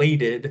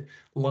related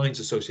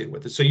lines associated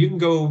with it. So you can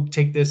go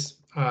take this.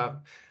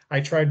 I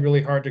tried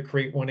really hard to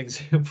create one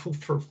example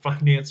for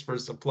finance, for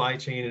supply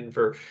chain, and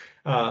for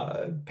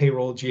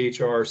payroll,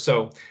 GHR.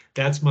 So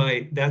that's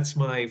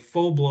my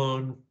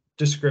full-blown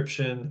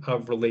description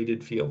of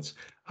related fields.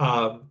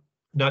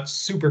 Not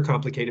super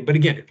complicated, but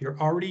again, if you're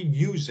already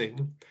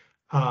using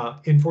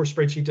Infor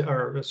Spreadsheet,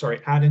 or sorry,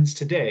 add-ins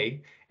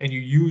today, and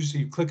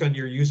you click on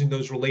you're using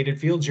those related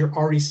fields, you're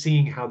already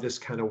seeing how this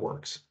kind of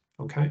works.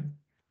 Okay,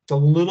 it's a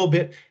little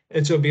bit,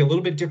 it'll be a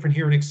little bit different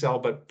here in Excel,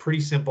 but pretty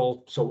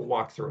simple. So we'll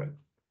walk through it.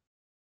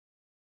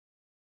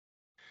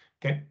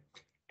 Okay.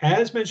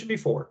 As mentioned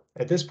before,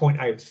 at this point,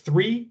 I have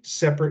 3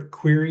 separate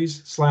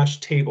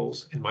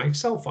queries/tables in my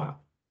Excel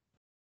file.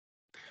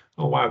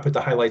 Oh, wow, I put the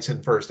highlights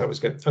in first. That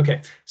was good.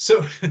 Okay,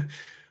 so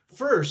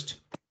first,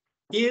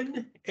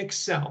 in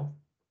Excel,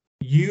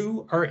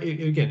 you are,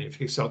 again,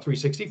 if Excel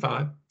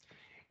 365,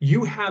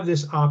 you have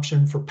this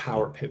option for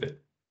Power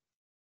Pivot.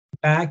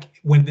 Back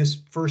when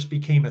this first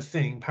became a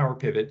thing, Power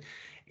Pivot,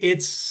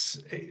 it's,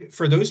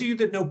 for those of you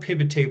that know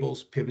pivot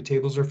tables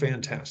are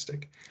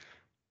fantastic.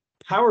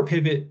 Power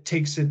Pivot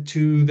takes it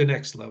to the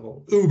next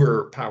level.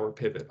 Uber Power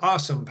Pivot,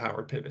 awesome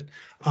Power Pivot,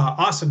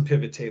 awesome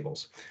pivot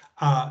tables.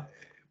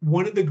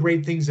 One of the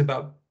great things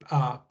about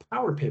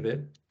Power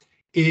Pivot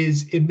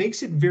is it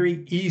makes it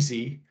very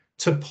easy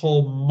to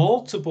pull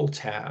multiple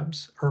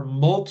tabs or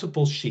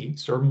multiple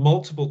sheets or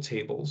multiple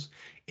tables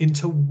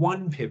into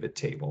one pivot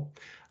table.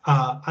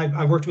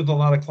 I've worked with a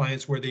lot of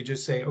clients where they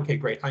just say, okay,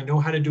 great, I know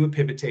how to do a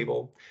pivot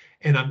table,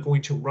 and I'm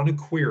going to run a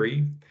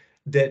query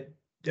that,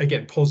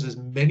 again, pulls as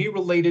many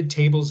related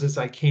tables as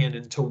I can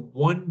into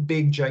one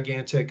big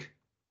gigantic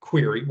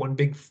query, one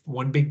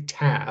big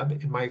tab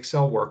in my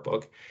Excel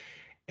workbook,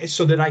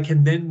 so that I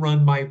can then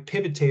run my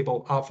pivot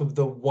table off of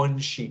the one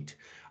sheet.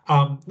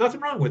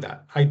 Nothing wrong with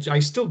that. I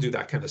still do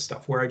that kind of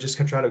stuff where I just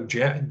can try to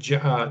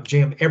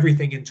jam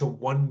everything into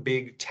one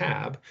big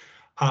tab.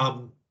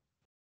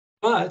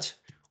 But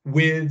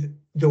with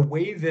the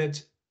way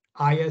that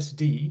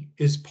ISD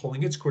is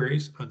pulling its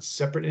queries on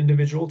separate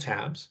individual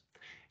tabs,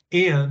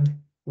 and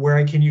where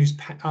I can use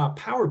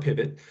Power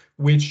Pivot,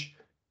 which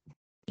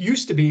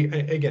used to be,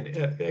 again,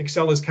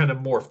 Excel is kind of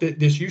morphed.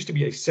 This used to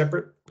be a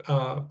separate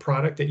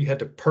product that you had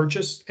to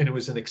purchase, and it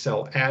was an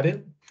Excel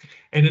add-in.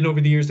 And then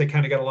over the years, they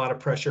kind of got a lot of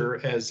pressure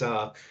as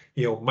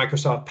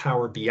Microsoft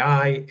Power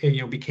BI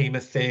became a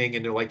thing,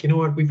 and they're like, you know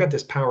what, we've got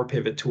this Power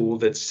Pivot tool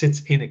that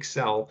sits in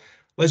Excel.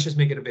 Let's just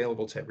make it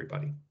available to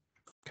everybody.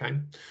 Okay,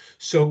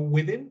 so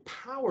within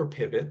Power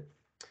Pivot,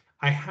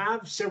 I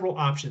have several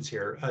options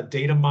here: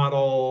 data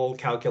model,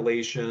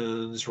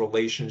 calculations,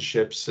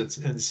 relationships,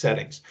 and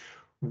settings.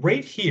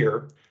 Right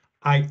here,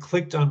 I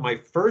clicked on my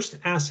first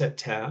asset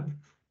tab,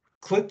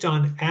 clicked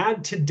on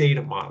add to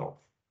data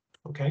model.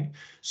 Okay,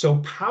 so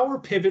Power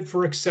Pivot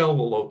for Excel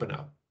will open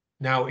up.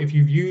 Now, if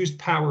you've used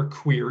Power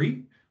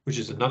Query, which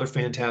is another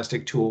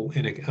fantastic tool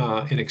in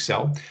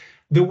Excel,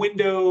 the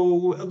window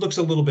looks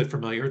a little bit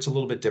familiar. It's a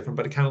little bit different,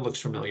 but it kind of looks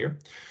familiar.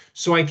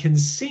 So I can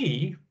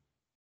see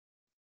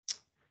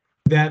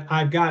that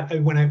I've got,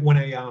 when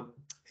I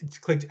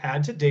clicked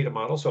add to data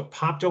model, so it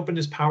popped open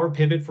as Power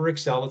Pivot for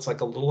Excel. It's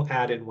like a little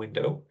add-in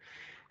window,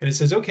 and it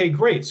says, okay,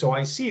 great. So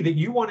I see that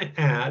you want to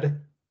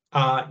add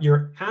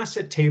your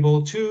asset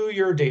table to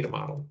your data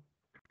model.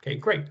 Okay,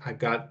 great. I've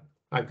got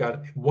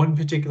one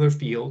particular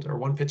field or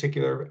one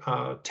particular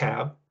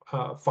tab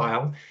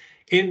file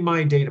in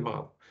my data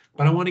model,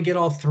 but I want to get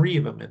all 3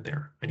 of them in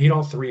there. I need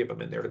all 3 of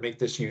them in there to make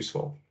this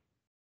useful.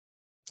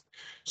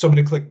 So I'm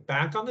going to click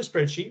back on the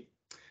spreadsheet,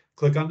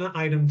 click on the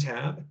item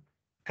tab,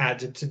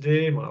 add it to the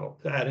data model,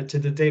 add it to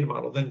the data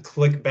model, then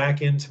click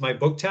back into my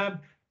book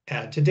tab,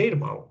 add to data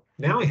model.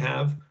 Now I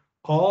have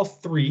all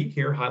 3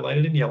 here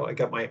highlighted in yellow. I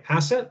got my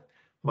asset,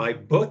 my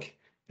book,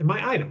 and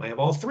my item. I have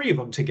all 3 of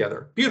them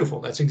together. Beautiful.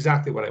 That's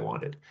exactly what I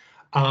wanted.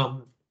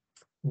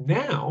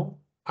 Now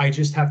I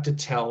just have to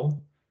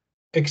tell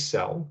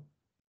Excel,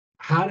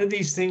 how do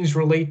these things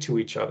relate to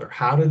each other?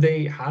 How do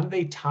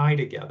they tie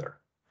together?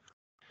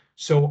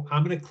 So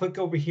I'm going to click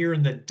over here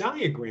in the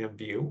diagram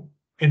view,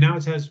 and now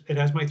it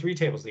has my 3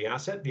 tables: the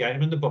asset, the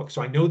item, and the book.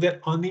 So I know that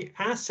on the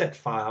asset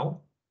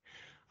file,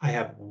 I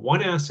have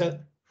one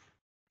asset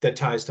that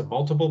ties to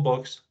multiple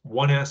books,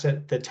 one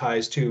asset that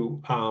ties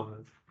to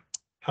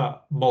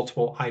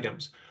multiple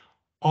items.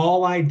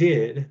 All I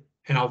did,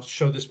 and I'll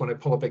show this when I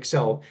pull up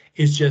Excel,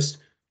 is just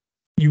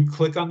you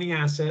click on the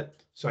asset.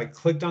 So I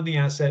clicked on the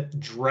asset,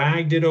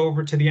 dragged it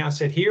over to the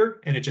asset here,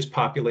 and it just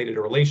populated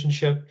a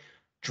relationship.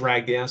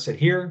 Drag the asset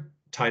here,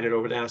 tied it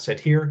over to asset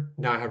here.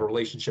 Now I have a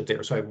relationship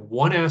there. So I have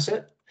one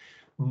asset,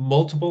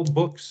 multiple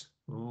books,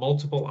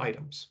 multiple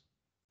items.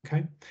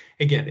 Okay.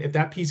 Again, if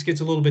that piece gets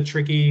a little bit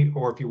tricky,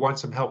 or if you want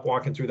some help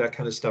walking through that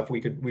kind of stuff,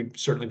 we'd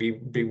certainly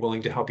be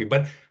willing to help you.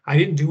 But I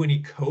didn't do any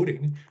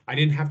coding. I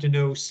didn't have to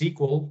know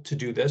SQL to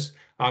do this.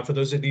 For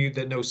those of you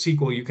that know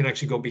SQL, you can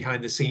actually go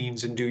behind the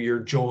scenes and do your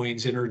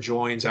joins, inner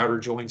joins, outer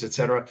joins,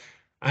 etc.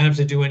 I didn't have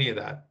to do any of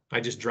that.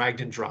 I just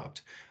dragged and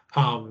dropped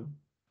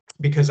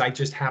because I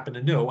just happen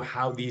to know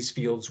how these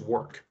fields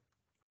work,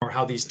 or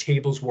how these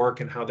tables work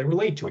and how they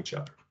relate to each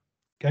other.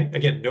 Okay.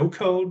 Again, no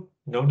code,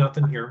 no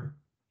nothing here.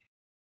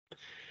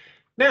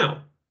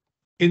 Now,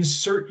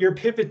 insert your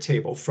pivot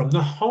table. From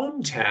the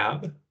Home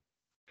tab,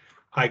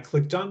 I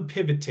clicked on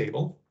Pivot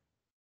Table.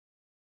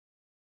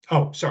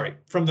 Oh, sorry.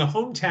 From the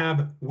Home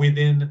tab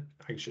within,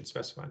 I should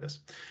specify this.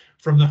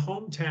 From the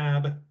Home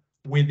tab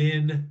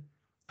within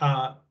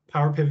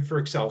Power Pivot for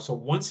Excel. So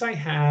once I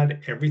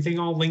had everything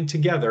all linked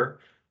together,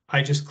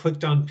 I just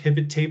clicked on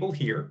Pivot Table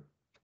here.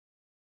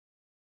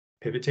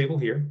 Pivot Table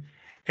here.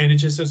 And it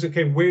just says,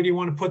 okay, where do you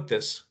want to put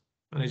this?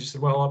 And I just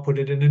said, well, I'll put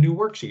it in a new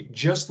worksheet,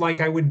 just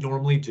like I would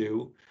normally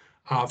do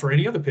for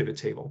any other pivot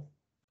table.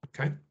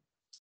 Okay.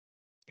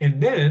 And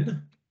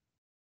then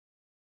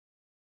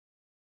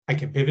I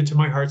can pivot to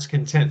my heart's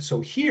content.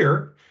 So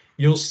here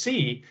you'll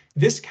see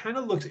this kind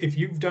of looks, if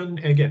you've done,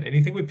 again,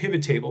 anything with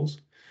pivot tables,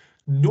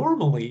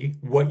 normally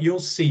what you'll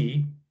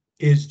see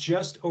is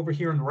just over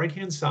here on the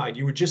right-hand side,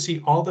 you would just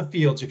see all the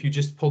fields. If you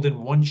just pulled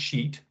in one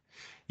sheet,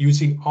 you would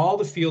see all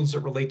the fields that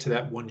relate to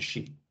that one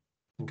sheet.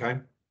 Okay.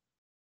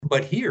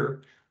 But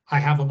here I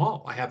have them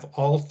all. I have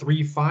all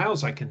 3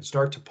 files. I can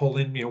start to pull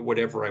in,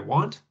 whatever I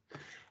want.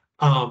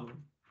 Note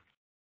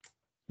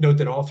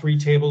that all 3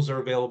 tables are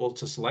available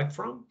to select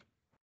from.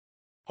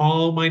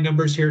 All my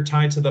numbers here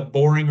tied to the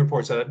boring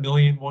report. So that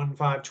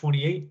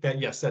 1,001,528,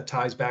 that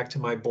ties back to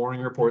my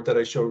boring report that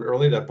I showed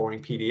earlier, that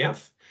boring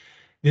PDF.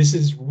 This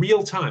is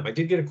real time. I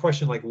did get a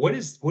question like, what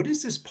is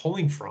this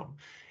pulling from?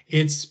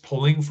 It's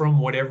pulling from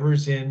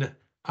whatever's in,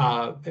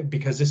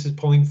 because this is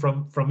pulling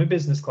from a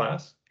business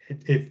class.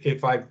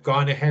 If I've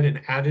gone ahead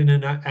and added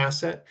an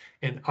asset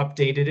and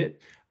updated it,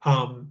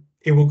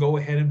 it will go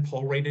ahead and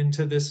pull right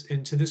into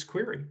this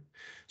query.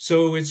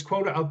 So it's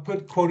I'll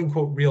put quote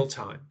unquote real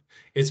time.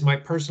 It's my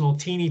personal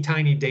teeny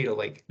tiny data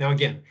lake. Now,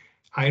 again,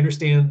 I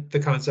understand the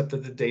concept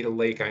of the data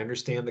lake. I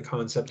understand the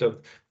concept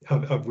of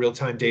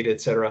real-time data,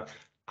 et cetera.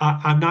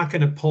 I'm not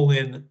going to pull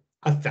in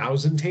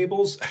 1,000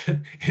 tables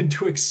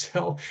into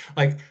Excel.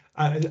 Like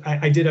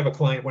I did have a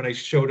client when I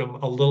showed him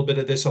a little bit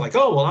of this, so like,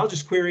 oh, well, I'll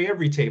just query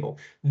every table.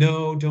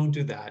 No, don't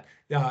do that.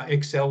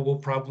 Excel will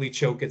probably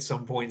choke at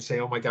some point and say,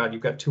 oh my God,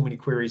 you've got too many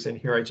queries in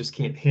here. I just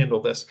can't handle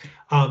this.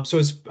 So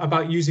it's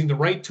about using the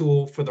right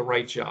tool for the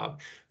right job.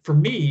 For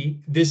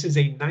me, this is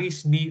a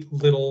nice, neat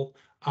little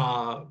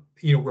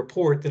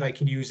report that I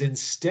can use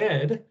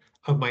instead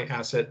of my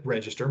asset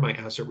register, my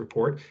asset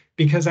report,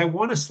 because I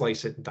want to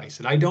slice it and dice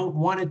it. I don't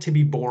want it to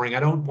be boring. I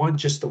don't want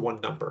just the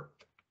one number.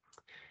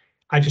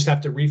 I just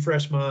have to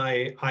refresh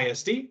my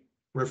ISD,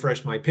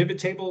 refresh my pivot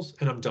tables,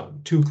 and I'm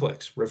done. 2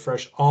 clicks.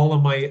 Refresh all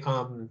of my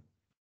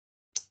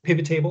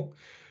pivot table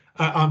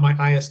on my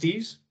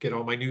ISDs, get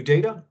all my new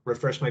data,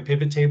 refresh my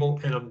pivot table,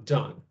 and I'm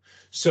done.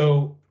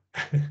 So,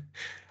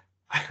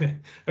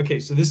 okay,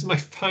 so this is my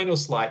final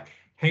slide.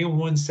 Hang on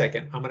one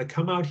second. I'm going to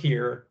come out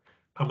here.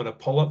 I'm going to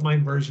pull up my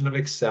version of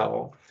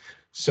Excel.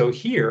 So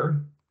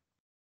here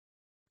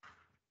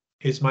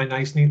is my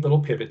nice, neat little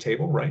pivot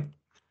table, right?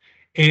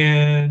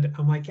 And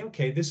I'm like,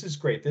 okay, this is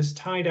great. This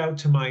tied out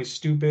to my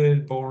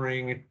stupid,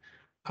 boring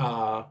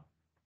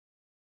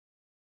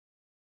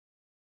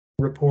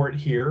report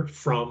here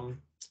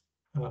from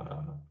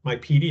my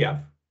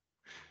PDF.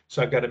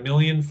 So I've got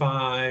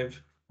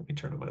 1,000,005. Let me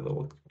turn on my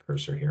little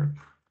cursor here.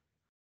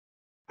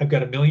 I've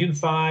got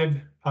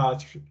 1,000,005.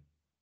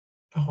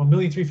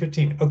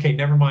 1,315,000. Okay,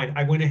 never mind.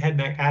 I went ahead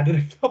and I added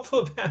a couple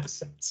of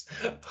assets.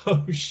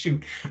 Oh,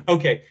 shoot.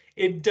 Okay,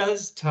 it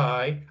does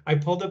tie. I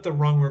pulled up the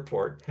wrong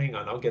report. Hang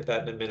on, I'll get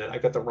that in a minute. I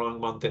got the wrong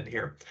month in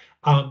here.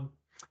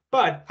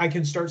 But I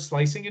can start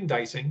slicing and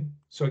dicing.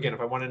 So again, if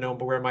I want to know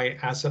where my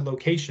asset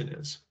location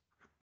is.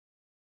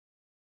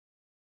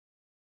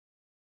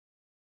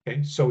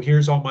 Okay, so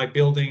here's all my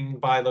building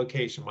by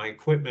location, my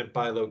equipment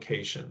by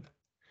location,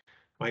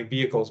 my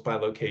vehicles by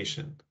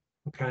location.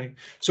 Okay,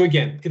 so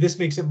again, this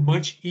makes it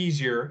much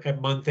easier at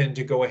month end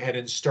to go ahead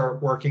and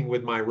start working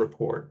with my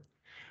report.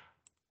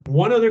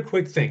 One other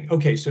quick thing.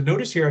 Okay, so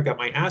notice here I've got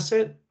my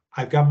asset,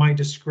 I've got my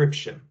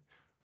description.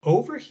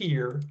 Over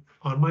here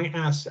on my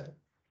asset,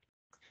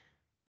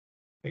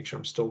 make sure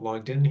I'm still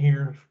logged in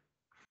here.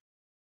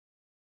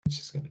 It's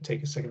just going to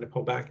take a second to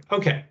pull back.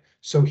 Okay,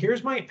 so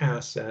here's my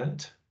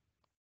asset.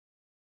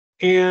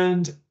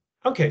 And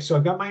okay, so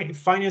I've got my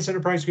finance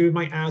enterprise group,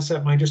 my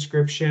asset, my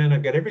description,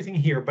 I've got everything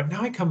here, but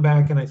now I come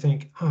back and I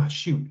think, ah,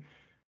 shoot,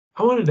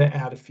 I wanted to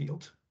add a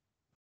field.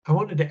 I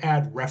wanted to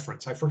add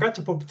reference. I forgot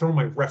to throw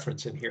my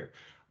reference in here.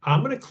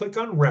 I'm going to click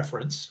on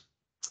reference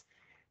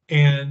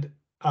and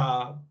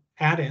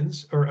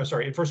add-ins, or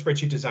sorry, Infor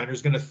Spreadsheet Designer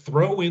is going to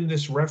throw in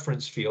this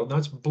reference field. Now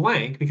it's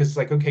blank because it's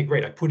like, okay,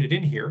 great, I put it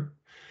in here.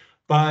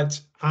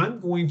 but I'm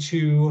going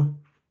to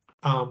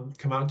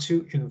come out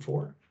to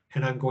Infor,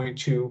 and I'm going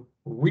to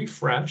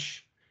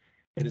refresh,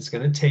 and it's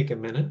going to take a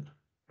minute.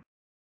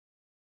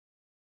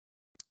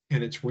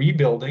 And it's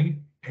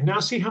rebuilding. And now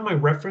see how my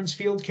reference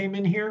field came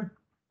in here?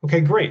 Okay,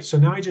 great. So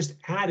now I just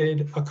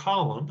added a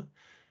column,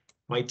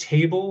 my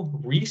table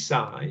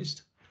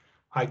resized.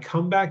 I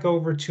come back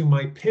over to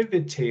my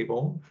pivot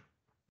table.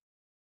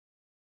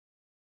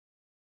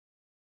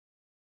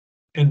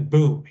 And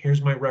boom,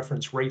 here's my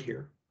reference right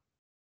here.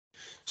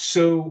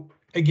 So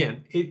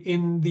again,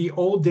 in the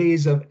old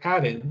days of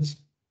add-ins,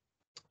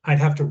 I'd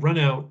have to run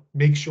out,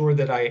 make sure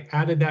that I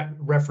added that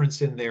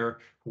reference in there,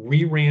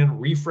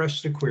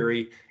 refreshed the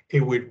query.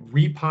 It would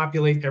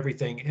repopulate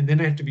everything, and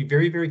then I have to be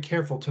very, very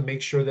careful to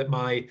make sure that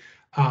my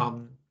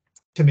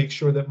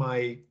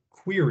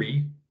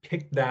query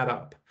picked that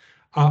up,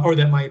 or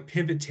that my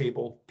pivot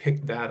table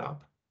picked that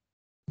up.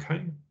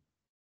 Okay.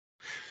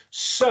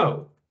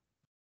 So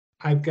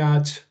I've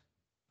got.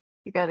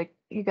 You got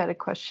a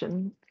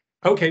question.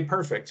 Okay,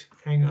 perfect.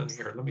 Hang on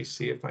here. Let me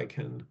see if I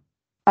can.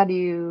 How do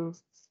you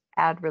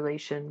add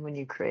relation when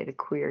you create a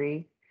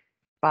query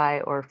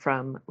by or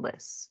from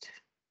list?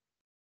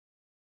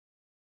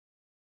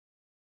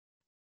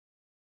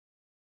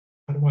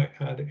 How do I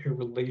add a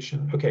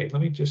relation? Okay,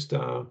 let me just,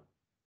 here's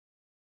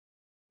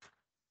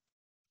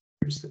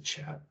the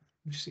chat.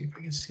 Let me see if I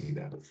can see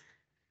that.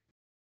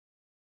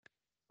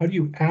 How do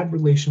you add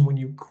relation when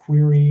you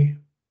query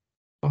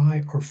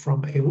by or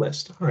from a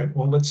list? All right,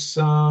 well,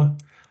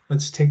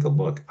 let's take a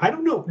look. I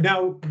don't know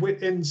now,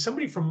 and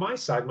somebody from my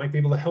side might be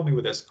able to help me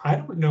with this. I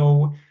don't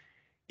know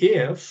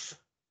if,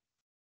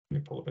 let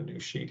me pull up a new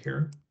sheet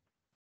here.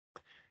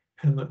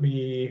 And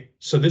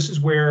so this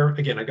is where,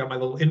 again, I got my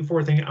little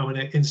Infor thing. I'm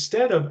gonna,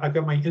 instead of, I've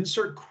got my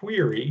insert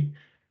query.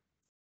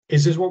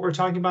 Is this what we're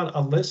talking about,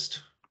 a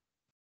list?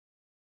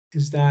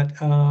 Is that,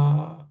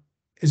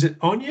 is it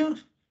Anya?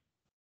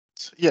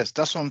 Yes,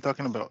 that's what I'm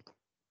talking about.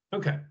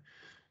 Okay.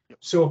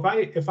 So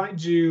if I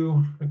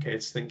do, okay,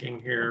 it's thinking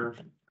here.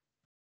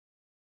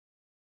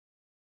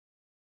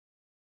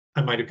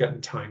 I might have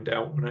gotten timed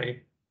out when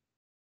I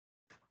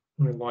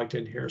logged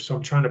in here. So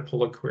I'm trying to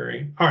pull a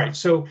query. All right,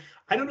 so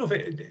I don't know if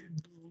it,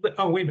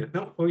 oh, wait a minute.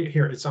 No, oh,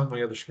 here, it's on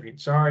my other screen.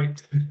 Sorry.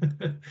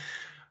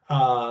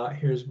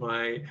 Here's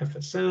my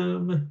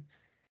FSM.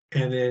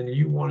 And then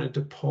you wanted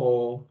to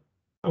pull,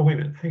 oh, wait a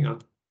minute, hang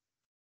on.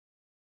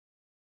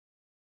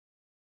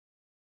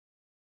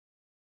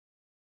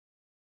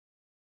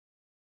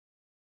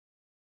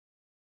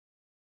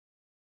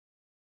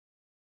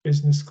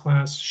 Business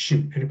class,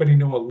 shoot, anybody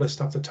know a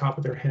list off the top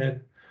of their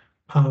head?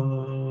 Let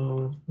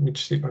me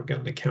just see if I've got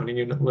an accounting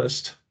unit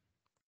list.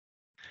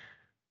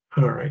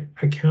 All right,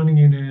 accounting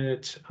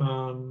unit,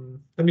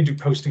 let me do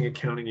posting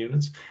accounting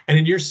units. And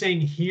then you're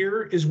saying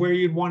here is where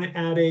you'd want to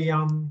add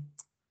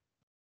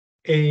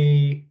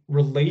a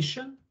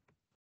relation?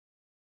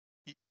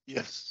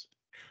 Yes.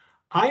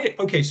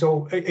 Okay,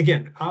 so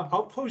again,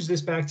 I'll pose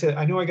this back to,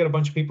 I know I got a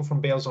bunch of people from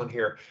Bales on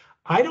here.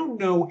 I don't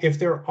know if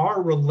there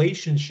are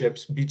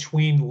relationships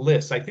between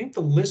lists. I think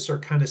the lists are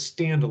kind of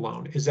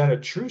standalone. Is that a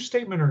true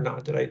statement or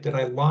not? Did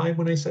I lie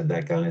when I said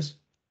that, guys?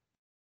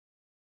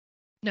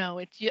 No,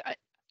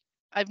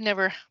 I've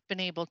never been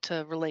able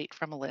to relate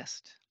from a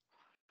list.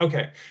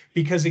 Okay,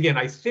 because again,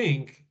 I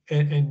think,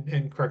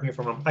 and correct me if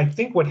I'm wrong, I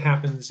think what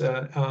happens,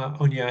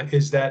 Onya,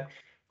 is that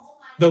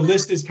the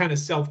list is kind of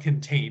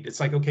self-contained.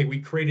 It's like, okay,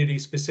 we created a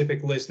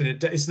specific list, and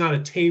it's not a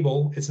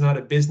table, it's not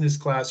a business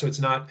class, so it's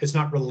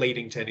not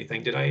relating to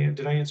anything. Did I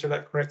answer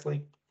that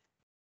correctly?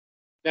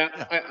 Now,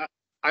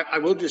 I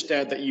will just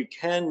add that you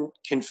can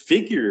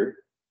configure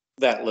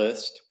that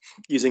list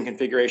using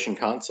Configuration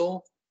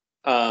Console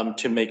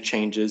to make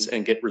changes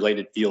and get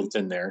related fields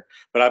in there.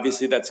 But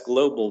obviously that's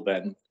global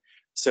then.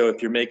 So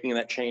if you're making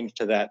that change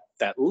to that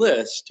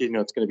list, you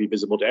know, it's going to be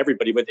visible to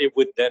everybody, but it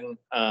would then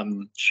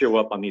show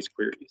up on these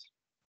queries.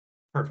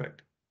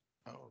 Perfect.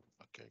 Oh,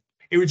 okay.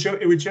 It would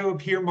show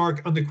up here,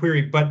 Mark, on the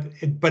query, but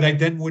I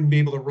then wouldn't be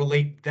able to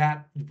relate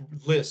that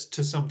list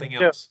to something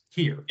else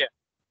here. Yeah.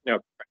 No,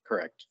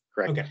 correct.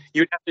 Okay.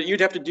 You'd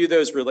have to do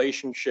those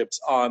relationships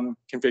on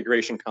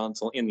Configuration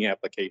Console in the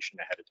application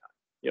ahead of time.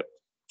 Yep.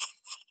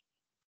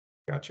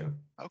 Gotcha.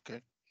 Okay.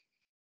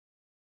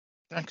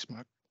 Thanks,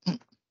 Mark.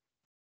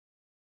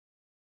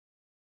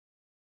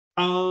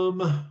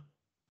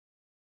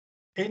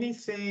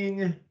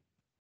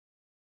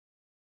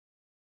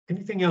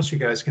 Anything else you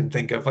guys can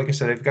think of? Like I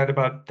said, I've got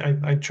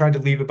I tried to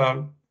leave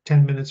about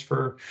 10 minutes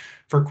for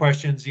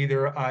questions.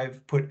 Either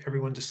I've put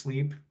everyone to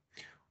sleep,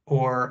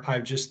 or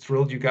I've just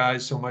thrilled you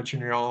guys so much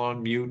and you're all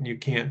on mute and you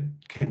can't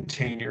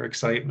contain your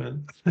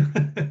excitement.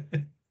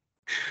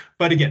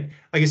 But again,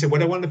 like I said,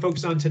 what I wanted to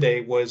focus on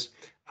today was,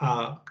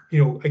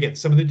 again,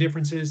 some of the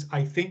differences.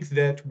 I think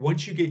that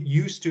once you get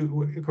used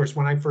to, of course,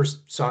 when I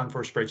first saw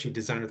Infor Spreadsheet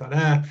Designer, I thought,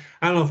 I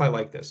don't know if I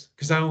like this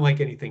because I don't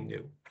like anything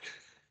new.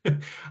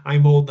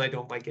 I'm old and I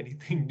don't like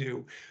anything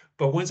new.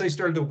 But once I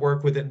started to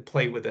work with it and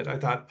play with it, I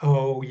thought,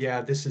 oh yeah,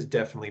 this is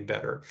definitely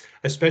better,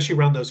 especially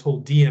around those whole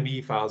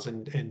DME files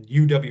and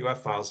UWF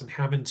files and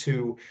having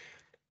to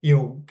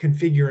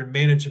configure and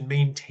manage and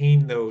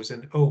maintain those.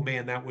 And oh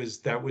man, that was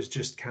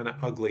just kind of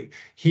ugly.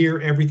 Here,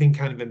 everything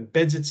kind of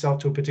embeds itself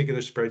to a particular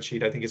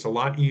spreadsheet. I think it's a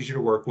lot easier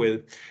to work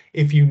with.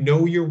 If you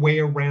know your way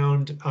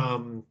around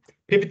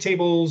pivot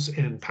tables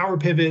and Power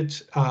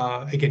Pivot,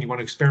 again, you want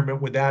to experiment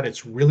with that.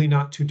 It's really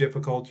not too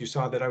difficult. You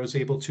saw that I was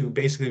able to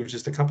basically with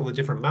just a couple of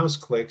different mouse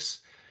clicks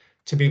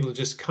to be able to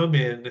just come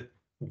in,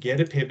 get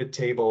a pivot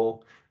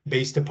table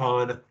based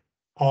upon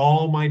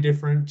all my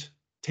different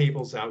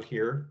tables out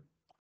here.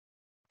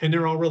 And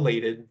they're all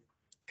related.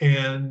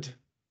 And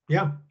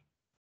yeah,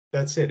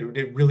 that's it.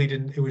 It really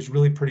didn't, it was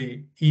really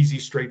pretty easy,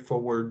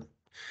 straightforward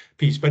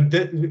piece. But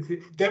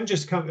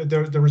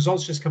the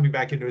results just coming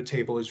back into a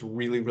table is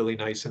really, really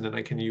nice. And then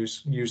I can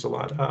use a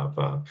lot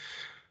of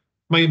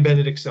my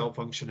embedded Excel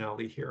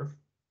functionality here.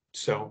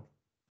 So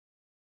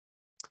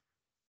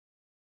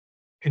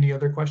any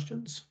other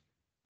questions?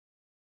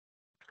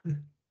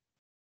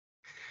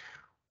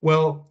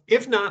 Well,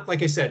 if not,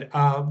 like I said,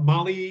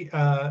 Molly,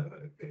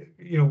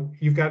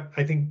 you've got,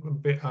 I think,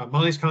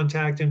 Molly's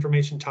contact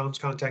information, Tom's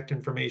contact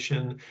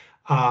information.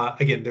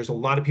 Again, there's a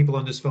lot of people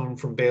on this phone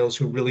from Bales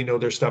who really know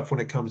their stuff when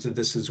it comes to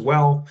this as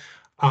well.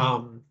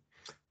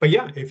 But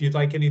yeah, if you'd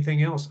like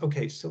anything else.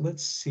 Okay, so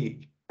let's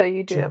see. So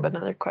you do have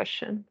another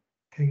question.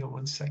 Hang on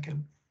one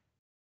second.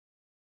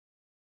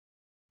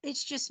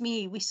 It's just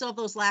me. We still have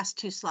those last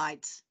 2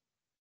 slides.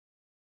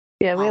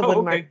 Yeah, we have Oh,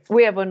 one more. okay.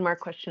 We have one more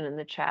question in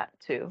the chat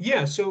too.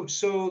 Yeah, so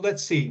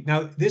let's see.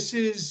 Now this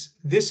is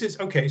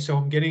okay. So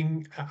I'm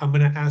going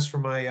to ask for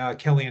my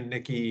Kelly and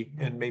Nikki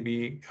and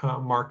maybe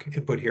Mark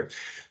input here.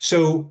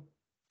 So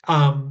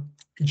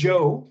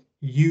Joe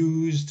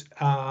used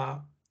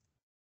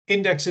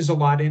indexes a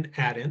lot in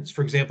add-ins.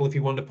 For example, if he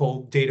wanted to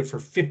pull data for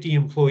 50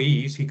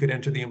 employees, he could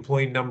enter the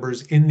employee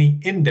numbers in the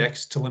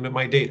index to limit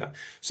my data.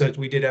 So that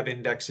we did have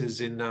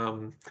indexes in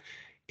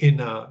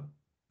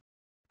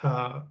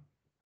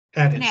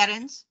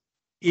Add-ins.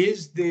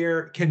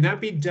 Can that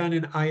be done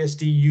in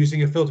ISD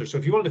using a filter? So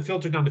if you wanted to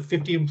filter down to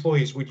 50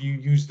 employees, would you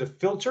use the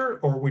filter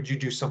or would you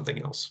do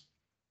something else?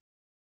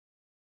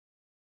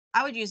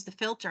 I would use the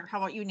filter. How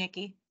about you,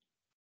 Nikki?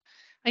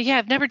 Yeah,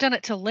 I've never done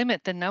it to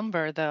limit the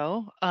number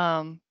though,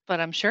 but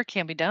I'm sure it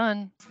can be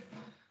done.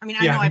 I mean,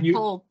 I know I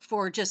pulled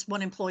for just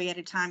one employee at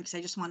a time because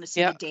I just want to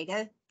see the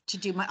data to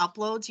do my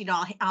uploads.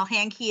 I'll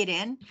hand key it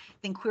in,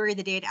 then query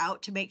the data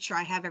out to make sure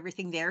I have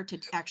everything there to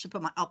actually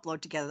put my upload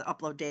together,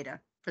 upload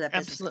data for that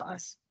business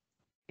class.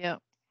 Yeah.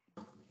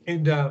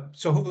 And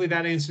so hopefully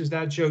that answers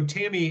that, Joe.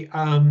 Tammy,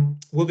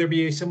 will there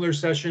be a similar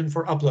session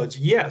for uploads?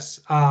 Yes,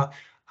 I'll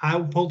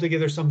pull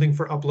together something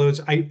for uploads.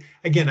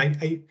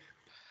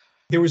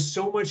 There was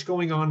so much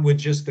going on with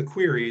just the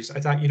queries. I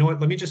thought, you know what,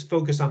 let me just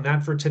focus on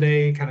that for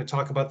today, kind of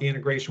talk about the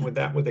integration with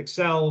that with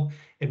Excel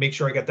and make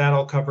sure I got that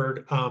all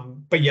covered.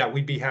 But yeah,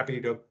 we'd be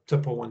happy to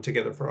pull one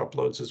together for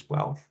uploads as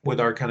well with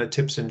our kind of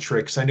tips and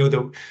tricks. I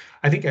know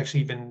I think actually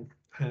even,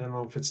 I don't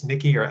know if it's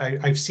Nikki or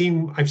I've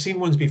seen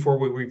ones before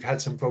where we've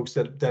had some folks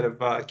that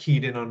have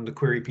keyed in on the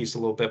query piece a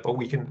little bit, but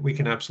we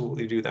can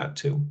absolutely do that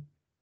too.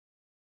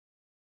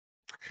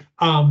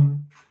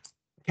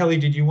 Kelly,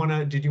 did you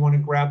want to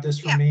grab this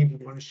from me? Do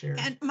you want to share?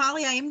 And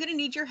Molly, I am going to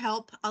need your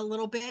help a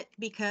little bit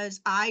because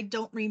I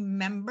don't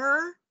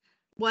remember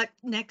what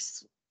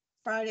next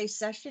Friday's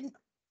session.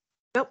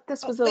 Nope,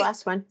 this was the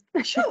last one.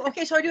 Sure.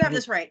 Okay, so I do have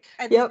this right.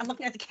 I'm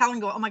looking at the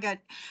calendar. Oh my God.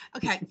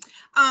 Okay.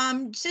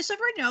 Just so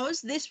everyone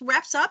knows, this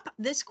wraps up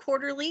this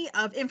quarterly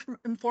of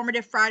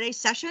informative Friday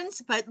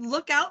sessions, but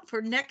look out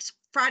for next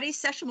Friday's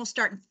session. We'll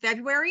start in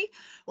February.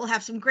 We'll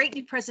have some great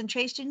new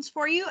presentations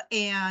for you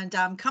and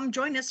come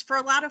join us for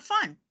a lot of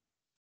fun.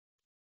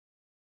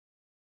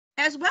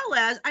 As well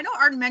as, I know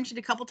Arden mentioned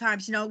a couple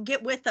times,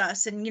 get with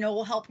us and,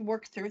 we'll help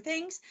work through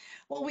things.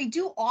 Well, we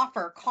do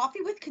offer coffee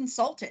with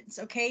consultants.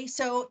 Okay,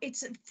 so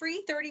it's a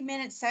free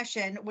 30-minute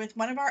session with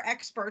one of our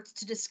experts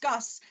to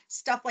discuss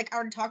stuff like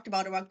Arden talked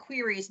about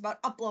queries,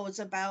 about uploads,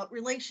 about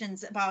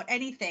relations, about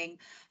anything,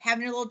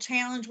 having a little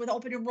challenge with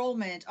open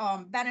enrollment,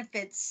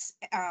 benefits,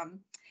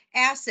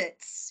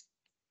 assets,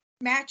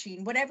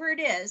 matching, whatever it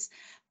is.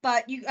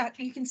 But you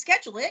can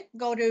schedule it.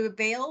 Go to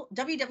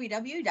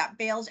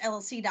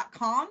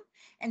www.balesllc.com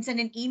and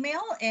send an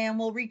email, and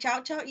we'll reach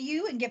out to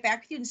you and get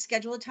back with you and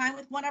schedule a time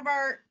with one of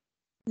our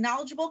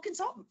knowledgeable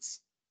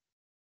consultants.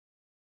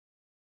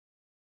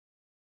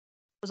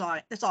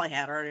 That's all I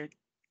had, Arden.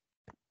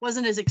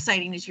 Wasn't as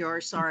exciting as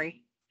yours.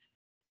 Sorry.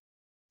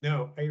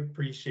 No, I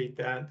appreciate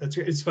that.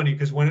 It's funny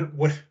because what I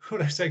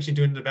was actually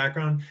doing in the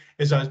background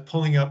is I was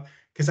pulling up.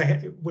 Because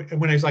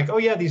when I was like, oh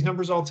yeah, these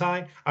numbers all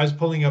tie, I was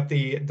pulling up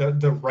the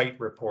right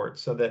report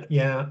so that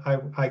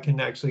I can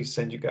actually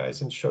send you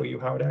guys and show you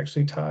how it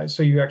actually ties,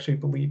 so you actually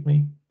believe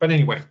me. But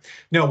anyway,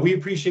 no, we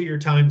appreciate your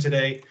time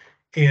today,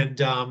 and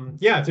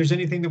if there's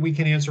anything that we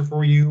can answer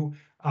for you,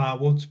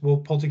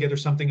 we'll pull together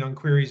something on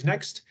queries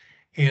next.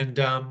 And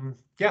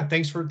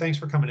thanks for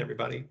coming,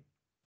 everybody.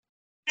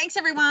 Thanks,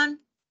 everyone.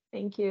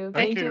 Thank you.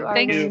 Thank you.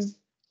 Arden.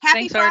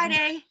 Happy Thanks, Arden.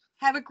 Friday.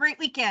 Have a great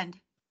weekend.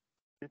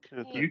 You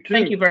too.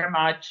 Thank you very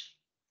much.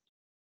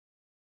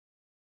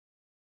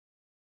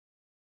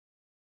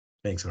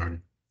 Thanks,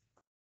 Arden.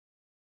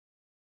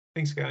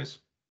 Thanks, guys.